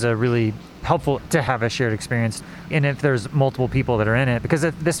that was a really helpful to have a shared experience, and if there's multiple people that are in it, because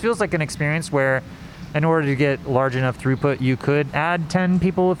this feels like an experience where in order to get large enough throughput, you could add 10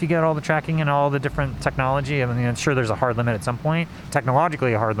 people if you get all the tracking and all the different technology. I mean, I'm sure there's a hard limit at some point,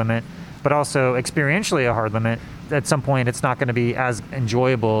 technologically a hard limit, but also experientially a hard limit. At some point, it's not going to be as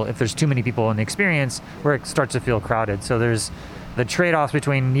enjoyable if there's too many people in the experience, where it starts to feel crowded. So there's the trade-offs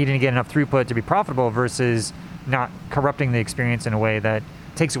between needing to get enough throughput to be profitable versus not corrupting the experience in a way that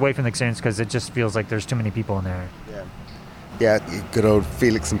takes away from the experience because it just feels like there's too many people in there. Yeah, good old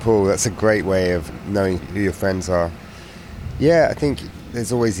Felix and Paul. That's a great way of knowing who your friends are. Yeah, I think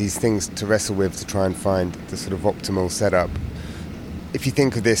there's always these things to wrestle with to try and find the sort of optimal setup. If you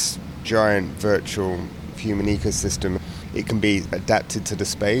think of this giant virtual human ecosystem, it can be adapted to the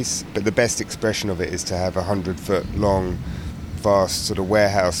space, but the best expression of it is to have 100-foot long, vast sort of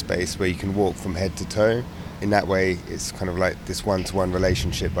warehouse space where you can walk from head to toe. In that way, it's kind of like this one-to-one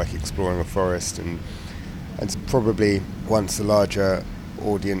relationship, like exploring a forest. And probably once the larger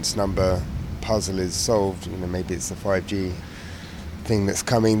audience number puzzle is solved, maybe it's the 5G thing that's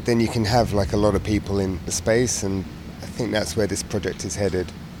coming, then you can have like a lot of people in the space, and I think that's where this project is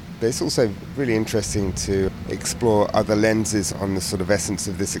headed. But it's also really interesting to explore other lenses on the sort of essence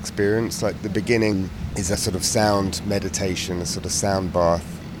of this experience. Like the beginning is a sort of sound meditation, a sort of sound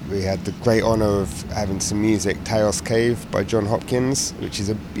bath. We had the great honour of having some music, Taos Cave by John Hopkins, which is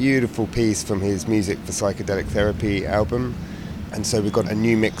a beautiful piece from his Music for Psychedelic Therapy album. And so we got a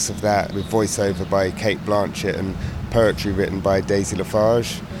new mix of that with voiceover by Kate Blanchett and poetry written by Daisy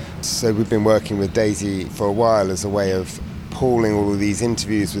Lafarge. So we've been working with Daisy for a while as a way of pooling all of these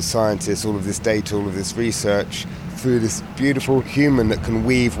interviews with scientists, all of this data, all of this research through this beautiful human that can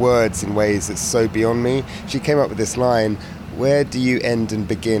weave words in ways that's so beyond me. She came up with this line, "Where do you end and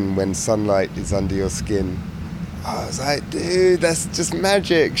begin when sunlight is under your skin?" I was like, dude, that's just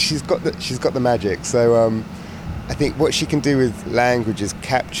magic. She's got the magic. So I think what she can do with language is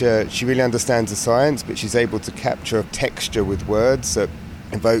capture, she really understands the science, but she's able to capture texture with words that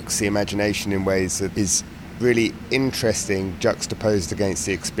evokes the imagination in ways that is really interesting, juxtaposed against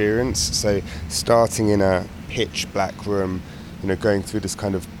the experience. So starting in a pitch black room, going through this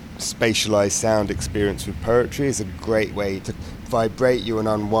kind of spatialized sound experience with poetry is a great way to vibrate you and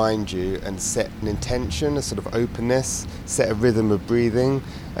unwind you and set an intention, a sort of openness, set a rhythm of breathing.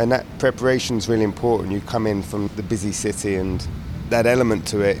 And that preparation is really important. You come in from the busy city, and that element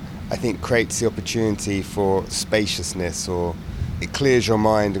to it, I think, creates the opportunity for spaciousness, or it clears your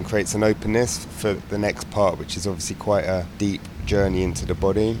mind and creates an openness for the next part, which is obviously quite a deep journey into the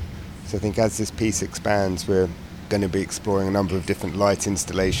body. So I think as this piece expands, we're going to be exploring a number of different light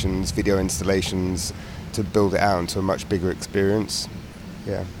installations, video installations, to build it out into a much bigger experience.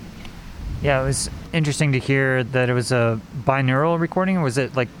 Yeah, it was interesting to hear that it was a binaural recording, or was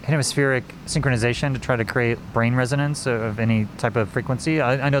it like hemispheric synchronization to try to create brain resonance of any type of frequency?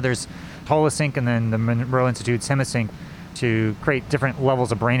 I know there's Holosync and then the Monroe Institute's Hemisync to create different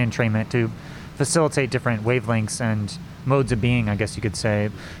levels of brain entrainment to facilitate different wavelengths and modes of being, I guess you could say.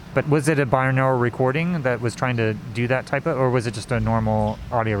 But was it a binaural recording that was trying to do that type of, or was it just a normal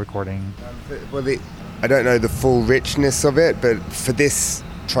audio recording? I don't know the full richness of it, but for this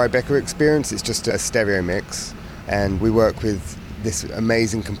Tribeca experience. It's just a stereo mix, and we work with this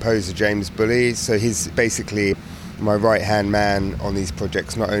amazing composer James Bully. So he's basically my right-hand man on these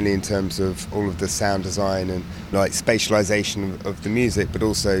projects, not only in terms of all of the sound design and like spatialization of the music, but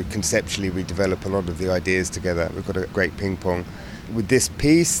also conceptually we develop a lot of the ideas together. We've got a great ping pong. With this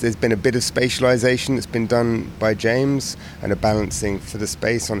piece, there's been a bit of spatialization that's been done by James and a balancing for the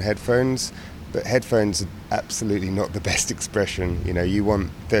space on headphones. But headphones are absolutely not the best expression. You know, you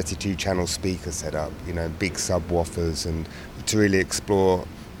want 32-channel speakers set up, you know, big subwoofers, and to really explore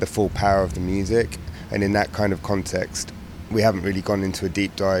the full power of the music. And in that kind of context, we haven't really gone into a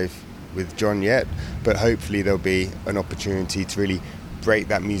deep dive with John yet, but hopefully there'll be an opportunity to really break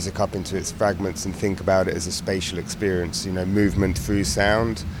that music up into its fragments and think about it as a spatial experience, you know, movement through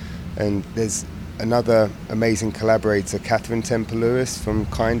sound. And there's another amazing collaborator, Catherine Temple-Lewis from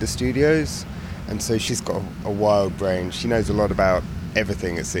Kinda Studios, and so she's got a wild brain. She knows a lot about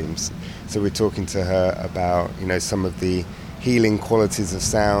everything, it seems. So we're talking to her about, you know, some of the healing qualities of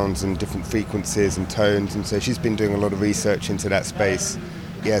sounds and different frequencies and tones, and so she's been doing a lot of research into that space.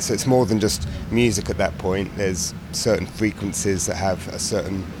 Yeah, so it's more than just music at that point. There's certain frequencies that have a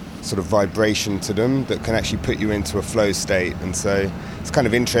certain sort of vibration to them that can actually put you into a flow state, and so it's kind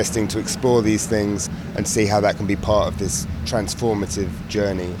of interesting to explore these things and see how that can be part of this transformative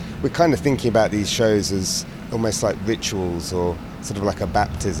journey. We're kind of thinking about these shows as almost like rituals, or sort of like a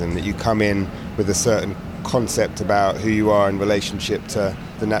baptism, that you come in with a certain concept about who you are in relationship to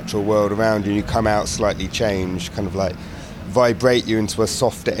the natural world around you, and you come out slightly changed, kind of like vibrate you into a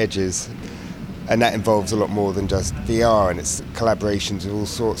softer edges. And that involves a lot more than just VR, and it's collaborations with all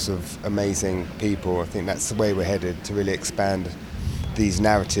sorts of amazing people. I think that's the way we're headed, to really expand these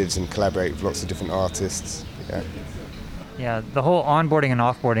narratives and collaborate with lots of different artists. Yeah, the whole onboarding and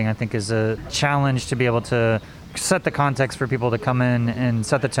offboarding, I think, is a challenge to be able to set the context for people to come in and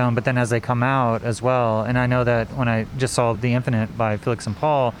set the tone, but then as they come out as well. And I know that when I just saw The Infinite by Felix and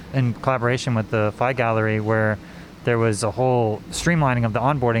Paul in collaboration with the Phi Gallery, where there was a whole streamlining of the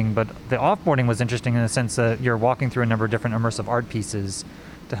onboarding, but the offboarding was interesting in the sense that you're walking through a number of different immersive art pieces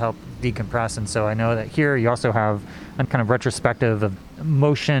to help decompress. And so I know that here you also have a kind of retrospective of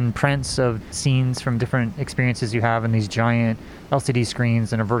motion prints of scenes from different experiences you have in these giant LCD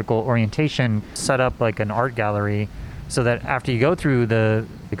screens and a vertical orientation set up like an art gallery, so that after you go through the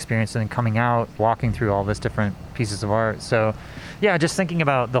experience and then coming out, walking through all this different pieces of art. So yeah, just thinking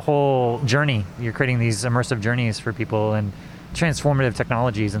about the whole journey. You're creating these immersive journeys for people and transformative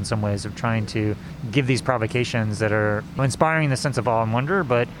technologies in some ways of trying to give these provocations that are inspiring the sense of awe and wonder,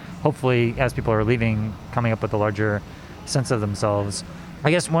 but hopefully as people are leaving, coming up with a larger sense of themselves.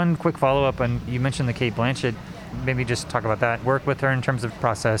 I guess one quick follow-up, and you mentioned the Cate Blanchett, maybe just talk about that, work with her in terms of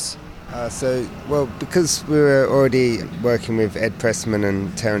process. Because we were already working with Ed Pressman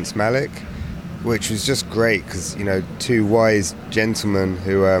and Terrence Malick, which was just great because, you know, two wise gentlemen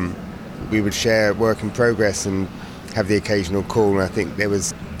who we would share work in progress and have the occasional call. And I think there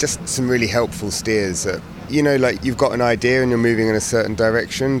was just some really helpful steers that, you know, like you've got an idea and you're moving in a certain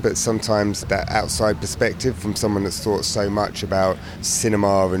direction, but sometimes that outside perspective from someone that's thought so much about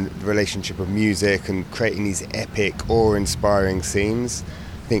cinema and the relationship of music and creating these epic, awe-inspiring scenes.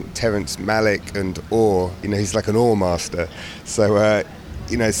 I think Terrence Malick and awe, you know, he's like an awe master. So,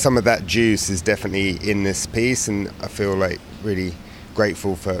 you know, some of that juice is definitely in this piece, and I feel like really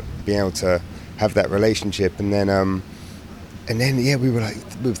grateful for being able to have that relationship. And then we were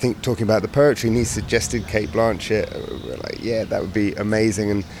talking about the poetry, and he suggested Cate Blanchett. We were like, yeah, that would be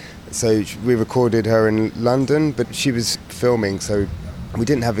amazing. And so we recorded her in London, but she was filming, so we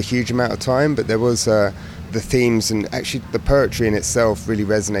didn't have a huge amount of time. But there was the themes, and actually the poetry in itself really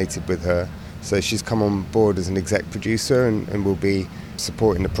resonated with her. So she's come on board as an exec producer, and will be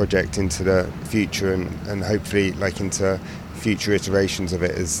supporting the project into the future, and hopefully like into future iterations of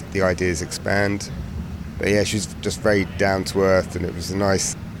it as the ideas expand. But yeah, she's just very down to earth, and it was a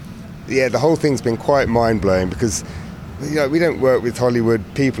nice... Yeah, the whole thing's been quite mind-blowing because, you know, we don't work with Hollywood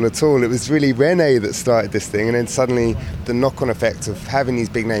people at all. It was really Renee that started this thing, and then suddenly the knock-on effect of having these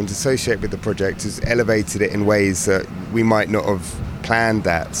big names associated with the project has elevated it in ways that we might not have planned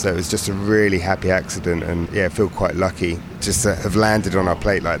that. So it was just a really happy accident, and yeah, I feel quite lucky just to have landed on our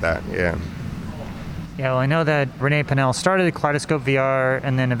plate like that. Yeah, well, I know that Renee Pannell started Kaleidoscope VR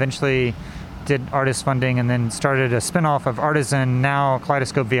and then eventually did artist funding and then started a spin-off of Artisan. Now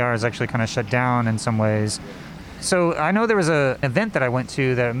Kaleidoscope VR is actually kind of shut down in some ways. So I know there was an event that I went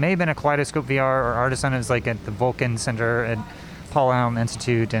to that may have been a Kaleidoscope VR or Artisan. It was like at the Vulcan Center at Paul Allen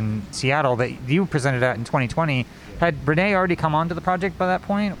Institute in Seattle that you presented at in 2020. Had Renee already come onto the project by that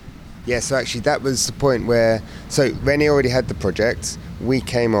point? Yeah, so actually that was the point where... So Renee already had the project, we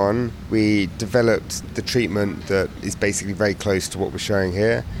came on, we developed the treatment that is basically very close to what we're showing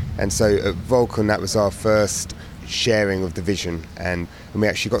here. And so at Vulcan, that was our first sharing of the vision. And we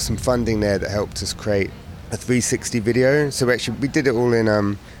actually got some funding there that helped us create a 360 video. So we did it all in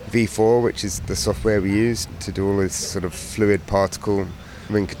V4, which is the software we use to do all this sort of fluid particle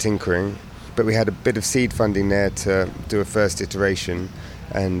rinker tinkering. But we had a bit of seed funding there to do a first iteration,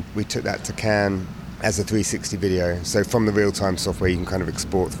 and we took that to Cannes as a 360 video. So from the real-time software, you can kind of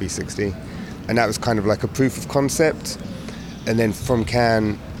export 360. And that was kind of like a proof of concept. And then from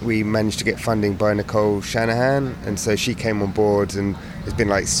Cannes, we managed to get funding by Nicole Shanahan. And so she came on board and has been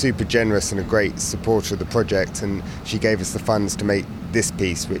like super generous and a great supporter of the project. And she gave us the funds to make this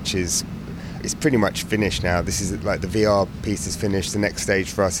piece, which is it's pretty much finished now. This is like the VR piece is finished. The next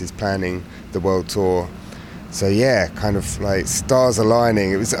stage for us is planning the world tour. So yeah, kind of like stars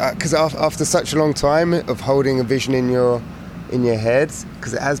aligning. It was because after such a long time of holding a vision in your head,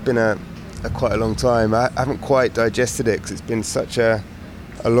 because it has been a quite a long time. I haven't quite digested it because it's been such a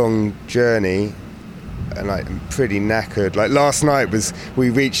long journey, and like I'm pretty knackered. Like last night we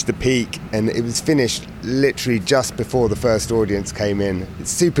reached the peak and it was finished literally just before the first audience came in.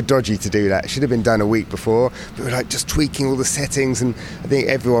 It's super dodgy to do that. It should have been done a week before. We were like just tweaking all the settings, and I think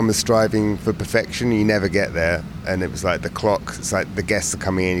everyone was striving for perfection. You never get there, and it was like the clock. It's like the guests are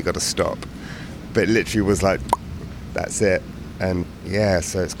coming in, you got to stop. But it literally was like that's it. And yeah,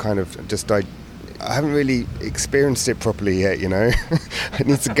 so it's kind of just I haven't really experienced it properly yet, you know. I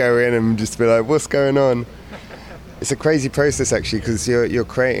need to go in and just be like, what's going on? It's a crazy process actually, because you're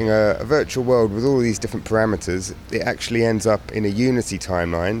creating a virtual world with all these different parameters. It actually ends up in a Unity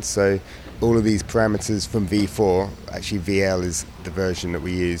timeline. So all of these parameters from V4, actually VL is the version that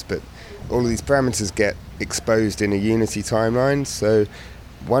we use, but all of these parameters get exposed in a Unity timeline. So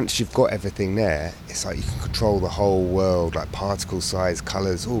once you've got everything there, it's like you can control the whole world, like particle size,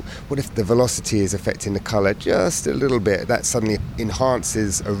 colours. Oh, what if the velocity is affecting the colour just a little bit? That suddenly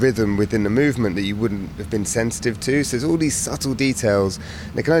enhances a rhythm within the movement that you wouldn't have been sensitive to. So there's all these subtle details,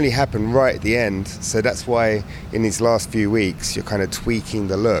 and it can only happen right at the end. So that's why in these last few weeks, you're kind of tweaking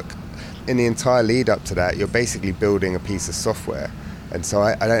the look. In the entire lead up to that, you're basically building a piece of software. And so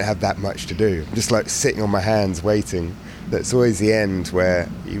I don't have that much to do. I'm just like sitting on my hands waiting. That's always the end where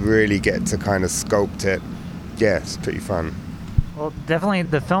you really get to kind of sculpt it. Yeah, it's pretty fun. Well, definitely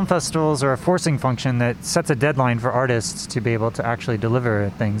the film festivals are a forcing function that sets a deadline for artists to be able to actually deliver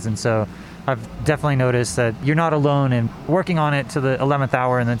things. And so I've definitely noticed that you're not alone in working on it to the 11th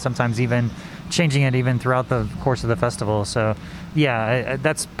hour, and then sometimes even changing it even throughout the course of the festival. So yeah,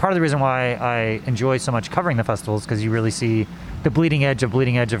 that's part of the reason why I enjoy so much covering the festivals, because you really see the bleeding edge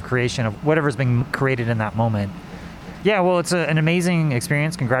of creation of whatever's being created in that moment. Yeah, well, it's an amazing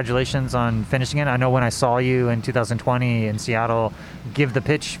experience. Congratulations on finishing it. I know when I saw you in 2020 in Seattle give the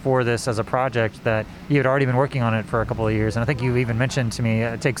pitch for this as a project that you had already been working on it for a couple of years. And I think you even mentioned to me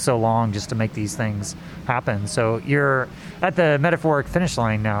it takes so long just to make these things happen. So you're at the metaphoric finish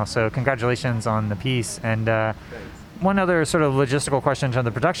line now. So congratulations on the piece. And one other sort of logistical question on the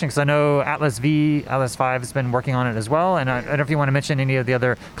production, because I know Atlas 5 has been working on it as well. And I don't know if you want to mention any of the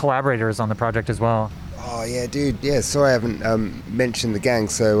other collaborators on the project as well. Oh yeah, dude. Yeah, sorry I haven't mentioned the gang.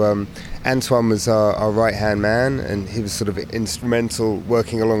 So Antoine was our right-hand man, and he was sort of instrumental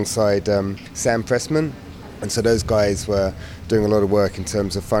working alongside Sam Pressman. And so those guys were doing a lot of work in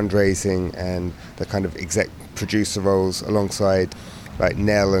terms of fundraising and the kind of exec producer roles alongside like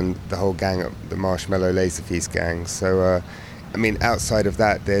Nell and the whole gang at the Marshmallow Laserfeast gang. So, I mean, outside of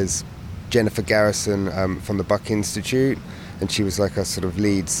that, there's Jennifer Garrison from the Buck Institute, and she was like a sort of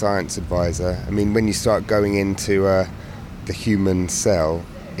lead science advisor. I mean, when you start going into the human cell,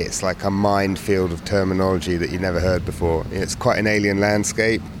 it's like a minefield of terminology that you never heard before. It's quite an alien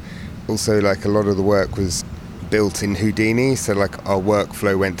landscape. Also, like a lot of the work was built in Houdini, so like our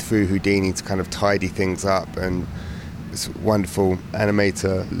workflow went through Houdini to kind of tidy things up. And this wonderful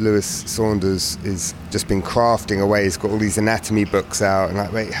animator, Lewis Saunders, is just been crafting away. He's got all these anatomy books out, and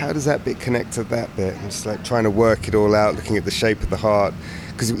like, wait, how does that bit connect to that bit? And just like trying to work it all out, looking at the shape of the heart,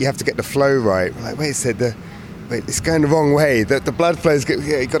 because you have to get the flow right. We're like, wait, it's going the wrong way. The blood flows.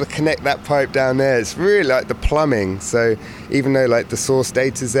 You've got to connect that pipe down there. It's really like the plumbing. So even though like the source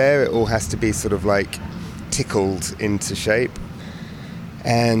data's there, it all has to be sort of like tickled into shape.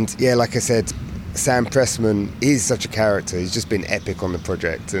 And yeah, like I said, Sam Pressman is such a character. He's just been epic on the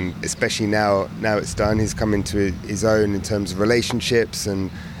project, and especially now it's done, he's come into his own in terms of relationships,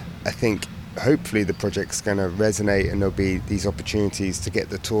 and I think hopefully the project's going to resonate, and there'll be these opportunities to get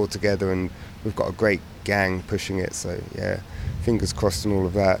the tour together, and we've got a great gang pushing it. So yeah, fingers crossed on all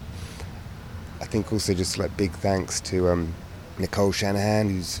of that. I think also just like big thanks to Nicole Shanahan,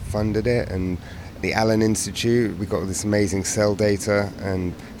 who's funded it, and the Allen Institute. We got all this amazing cell data,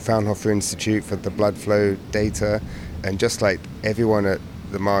 and Fraunhofer Institute for the blood flow data, and just like everyone at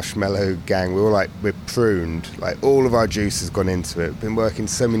the Marshmallow gang, we're pruned. Like all of our juice has gone into it. Been working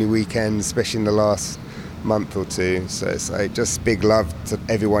so many weekends, especially in the last month or two. So it's like just big love to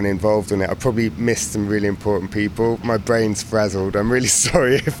everyone involved in it. I probably missed some really important people. My brain's frazzled. I'm really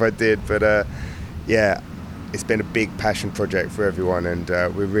sorry if I did, but yeah, it's been a big passion project for everyone, and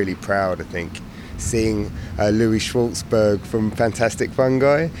we're really proud, I think. Seeing Louis Schwartzberg from Fantastic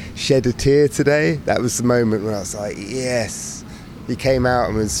Fungi shed a tear today, that was the moment when I was like, yes. He came out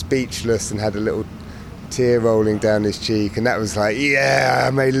and was speechless and had a little tear rolling down his cheek, and that was like, yeah, I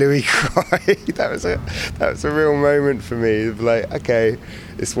made Louis cry. that was a real moment for me. Like, okay,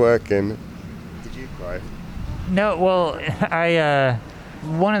 it's working. Did you cry? No, well,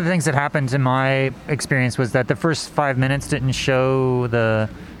 one of the things that happened in my experience was that the first 5 minutes didn't show the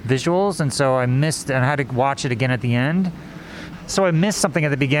visuals, and so I missed, and I had to watch it again at the end. So I missed something at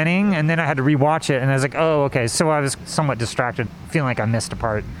the beginning, and then I had to rewatch it, and I was like, oh, okay. So I was somewhat distracted, feeling like I missed a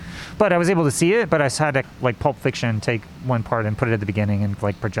part. But I was able to see it, but I had to, like Pulp Fiction, take one part and put it at the beginning and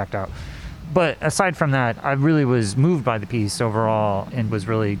like project out. But aside from that, I really was moved by the piece overall and was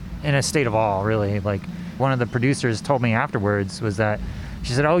really in a state of awe, really. Like one of the producers told me afterwards was that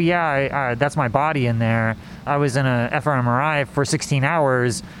she said, oh yeah, that's my body in there. I was in a fMRI for 16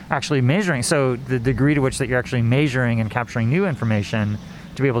 hours actually measuring. So the degree to which that you're actually measuring and capturing new information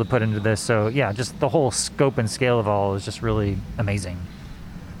to be able to put into this. So yeah, just the whole scope and scale of it all is just really amazing.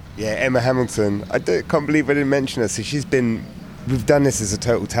 Yeah, Emma Hamilton. Can't believe I didn't mention her. So we've done this as a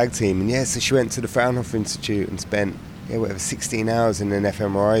total tag team. And yeah, so she went to the Fraunhofer Institute and spent 16 hours in an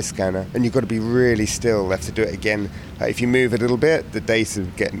fMRI scanner, and you've got to be really still. Have to do it again. If you move a little bit, the data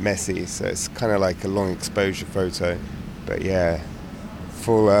get messy, so it's kind of like a long exposure photo. But yeah,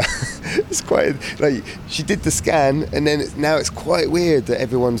 it's quite like she did the scan, and then now it's quite weird that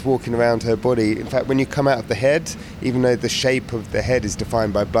everyone's walking around her body. In fact, when you come out of the head, even though the shape of the head is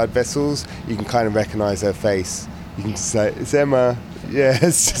defined by blood vessels, you can kind of recognize her face. You can just say, it's Emma. Yeah,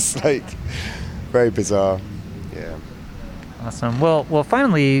 it's just like very bizarre. Yeah. Awesome. Well,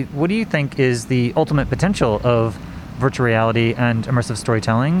 finally, what do you think is the ultimate potential of virtual reality and immersive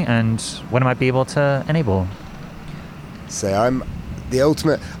storytelling, and what it might be able to enable? So I'm the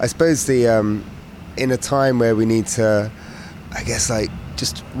ultimate, I suppose, in a time where we need to, I guess,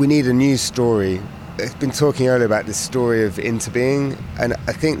 we need a new story. I've been talking earlier about this story of interbeing, and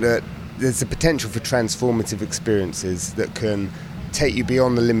I think that there's a potential for transformative experiences that can take you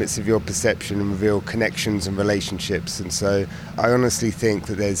beyond the limits of your perception and reveal connections and relationships. And so I honestly think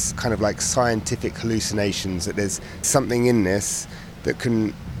that there's kind of like scientific hallucinations, that there's something in this that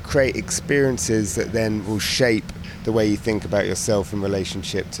can create experiences that then will shape the way you think about yourself in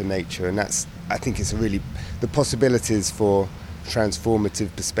relationship to nature. And that's, I think it's the possibilities for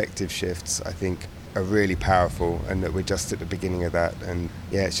transformative perspective shifts, I think, are really powerful, and that we're just at the beginning of that. And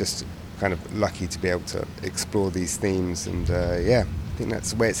yeah, it's just kind of lucky to be able to explore these themes, and I think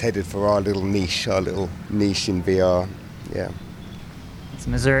that's where it's headed for our little niche in VR. Yeah.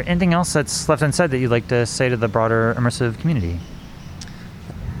 Is there anything else that's left unsaid that you'd like to say to the broader immersive community?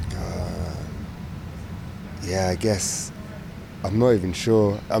 I guess I'm not even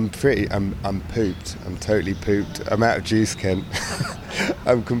sure. I'm pooped. I'm totally pooped. I'm out of juice, Kent.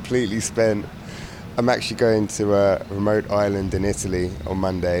 I'm completely spent. I'm actually going to a remote island in Italy on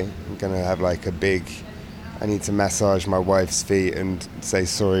Monday. I'm going to have I need to massage my wife's feet and say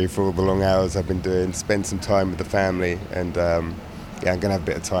sorry for all the long hours I've been doing, spend some time with the family, and I'm going to have a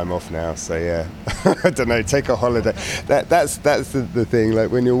bit of time off now. So yeah, I don't know, take a holiday. That's the thing.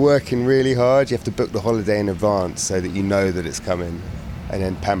 Like when you're working really hard, you have to book the holiday in advance so that you know that it's coming, and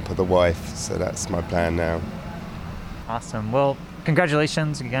then pamper the wife. So that's my plan now. Awesome. Well,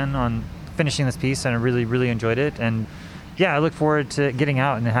 congratulations again on finishing this piece, and I really, really enjoyed it. And yeah, I look forward to getting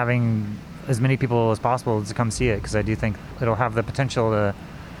out and having as many people as possible to come see it, because I do think it'll have the potential to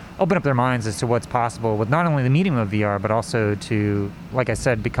open up their minds as to what's possible with not only the medium of VR, but also to, like I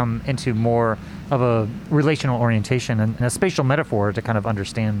said, become into more of a relational orientation and a spatial metaphor to kind of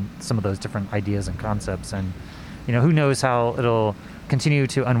understand some of those different ideas and concepts. And, who knows how it'll continue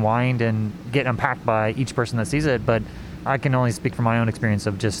to unwind and get unpacked by each person that sees it. But I can only speak from my own experience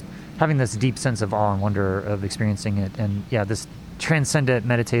of just having this deep sense of awe and wonder of experiencing it. And yeah, this transcendent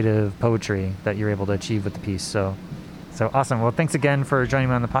meditative poetry that you're able to achieve with the piece. So awesome. Well, thanks again for joining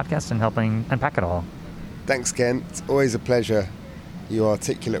me on the podcast and helping unpack it all. Thanks, Ken. It's always a pleasure. You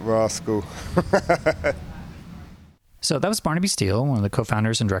articulate rascal. So that was Barnaby Steele, one of the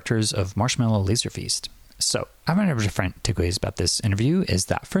co-founders and directors of Marshmallow Laser Feast. So I have a number of different takeaways about this interview is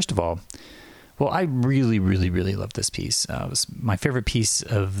that, first of all, well, I really, really, really love this piece. It was my favorite piece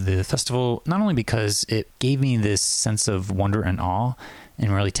of the festival, not only because it gave me this sense of wonder and awe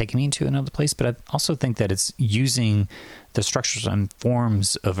and really taking me into another place, but I also think that it's using the structures and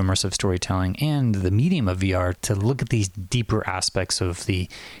forms of immersive storytelling and the medium of VR to look at these deeper aspects of the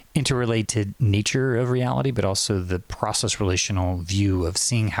interrelated nature of reality, but also the process relational view of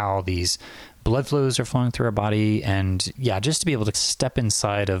seeing how these blood flows are flowing through our body. And yeah, just to be able to step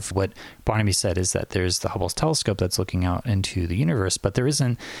inside of what Barnaby said is that there's the Hubble telescope that's looking out into the universe, but there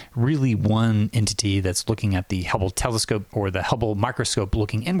isn't really one entity that's looking at the Hubble telescope or the Hubble microscope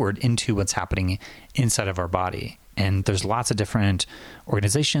looking inward into what's happening inside of our body. And there's lots of different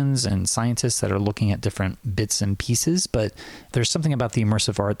organizations and scientists that are looking at different bits and pieces, but there's something about the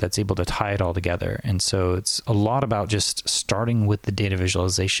immersive art that's able to tie it all together. And so it's a lot about just starting with the data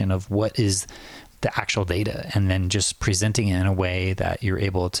visualization of what is the actual data and then just presenting it in a way that you're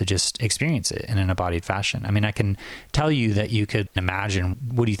able to just experience it in an embodied fashion. I mean, I can tell you that you could imagine,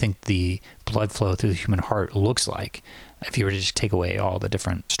 what do you think the blood flow through the human heart looks like if you were to just take away all the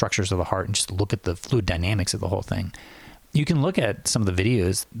different structures of the heart and just look at the fluid dynamics of the whole thing? You can look at some of the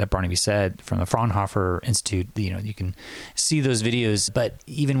videos that Barnaby said from the Fraunhofer Institute. You can see those videos, but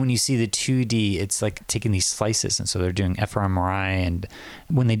even when you see the 2D, it's like taking these slices. And so they're doing fMRI. And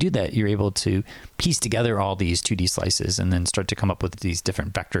when they do that, you're able to piece together all these 2D slices and then start to come up with these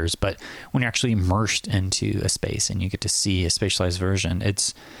different vectors. But when you're actually immersed into a space and you get to see a spatialized version,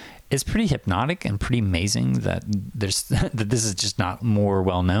 it's pretty hypnotic and pretty amazing that that this is just not more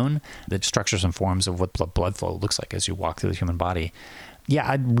well known, the structures and forms of what blood flow looks like as you walk through the human body. Yeah,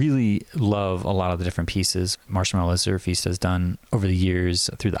 I really love a lot of the different pieces Marshmallow Lizard Feast has done over the years.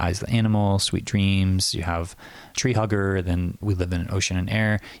 Through the Eyes of the Animal, Sweet Dreams, you have Tree Hugger, then We Live in Ocean and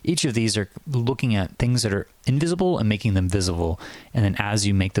Air. Each of these are looking at things that are invisible and making them visible. And then as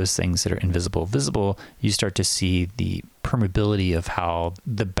you make those things that are invisible visible, you start to see the permeability of how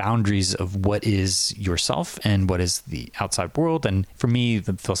the boundaries of what is yourself and what is the outside world. And for me,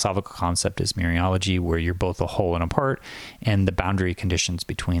 the philosophical concept is mereology, where you're both a whole and a part, and the boundary conditions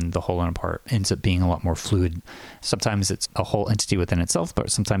between the whole and a part ends up being a lot more fluid. Sometimes it's a whole entity within itself,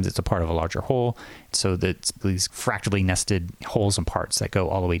 but sometimes it's a part of a larger whole. So that's these fractally nested wholes and parts that go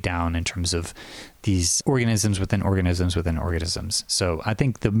all the way down in terms of these organisms within organisms within organisms. So I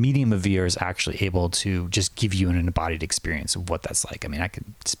think the medium of VR is actually able to just give you an embodied experience of what that's like. I mean, I could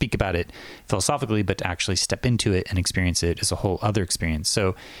speak about it philosophically, but to actually step into it and experience it is a whole other experience.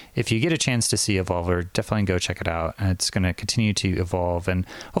 So if you get a chance to see Evolver, definitely go check it out. And it's going to continue to evolve and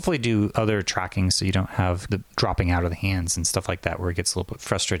hopefully do other tracking so you don't have the dropping out of the hands and stuff like that, where it gets a little bit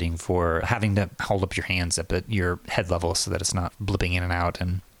frustrating for having to hold up your hands up at your head level so that it's not blipping in and out.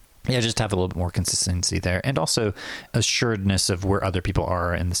 And yeah, just have a little bit more consistency there, and also assuredness of where other people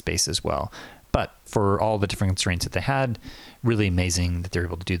are in the space as well. But for all the different constraints that they had, really amazing that they're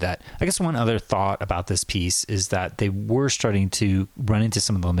able to do that. I guess one other thought about this piece is that they were starting to run into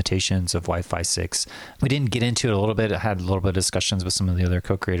some of the limitations of Wi-Fi 6. We didn't get into it a little bit. I had a little bit of discussions with some of the other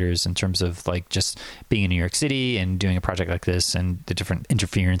co-creators in terms of like just being in New York City and doing a project like this and the different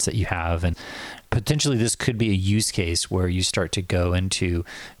interference that you have. And potentially this could be a use case where you start to go into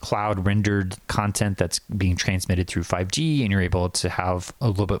cloud rendered content that's being transmitted through 5G, and you're able to have a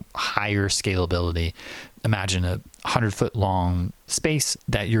little bit higher scalability. Imagine a 100-foot long space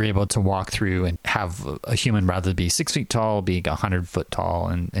that you're able to walk through and have a human, rather be 6 feet tall, being 100 foot tall,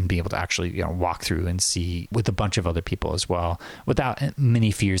 and be able to actually walk through and see with a bunch of other people as well, without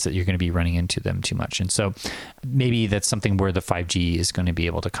many fears that you're going to be running into them too much. And so maybe that's something where the 5G is going to be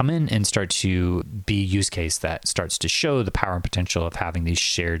able to come in and start to be a use case that starts to show the power and potential of having these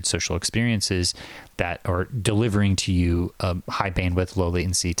shared social experiences that are delivering to you high bandwidth, low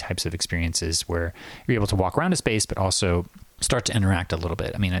latency types of experiences where you're able to walk around a space, but also start to interact a little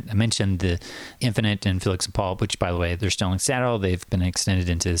bit. I mean, I mentioned the Infinite and Felix and Paul, which, by the way, they're still in Seattle. They've been extended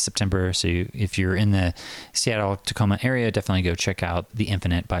into September. So if you're in the Seattle, Tacoma area, definitely go check out the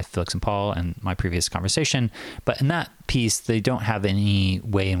Infinite by Felix and Paul and my previous conversation. But in that piece, they don't have any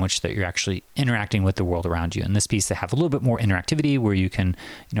way in which that you're actually interacting with the world around you. In this piece, they have a little bit more interactivity where you can,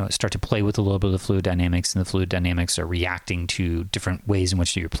 start to play with a little bit of the fluid dynamics, and the fluid dynamics are reacting to different ways in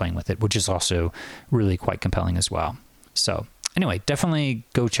which you're playing with it, which is also really quite compelling as well. So anyway, definitely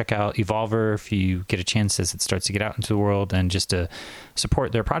go check out Evolver if you get a chance as it starts to get out into the world, and just to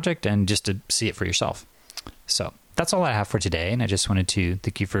support their project and just to see it for yourself. So that's all I have for today. And I just wanted to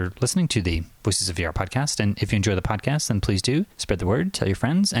thank you for listening to the Voices of VR podcast. And if you enjoy the podcast, then please do spread the word, tell your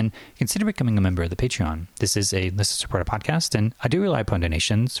friends, and consider becoming a member of the Patreon. This is a listener-supported podcast, and I do rely upon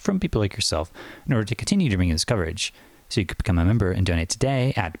donations from people like yourself in order to continue to bring you this coverage. So you could become a member and donate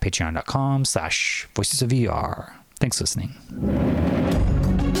today at patreon.com/voicesofvr. Thanks for listening.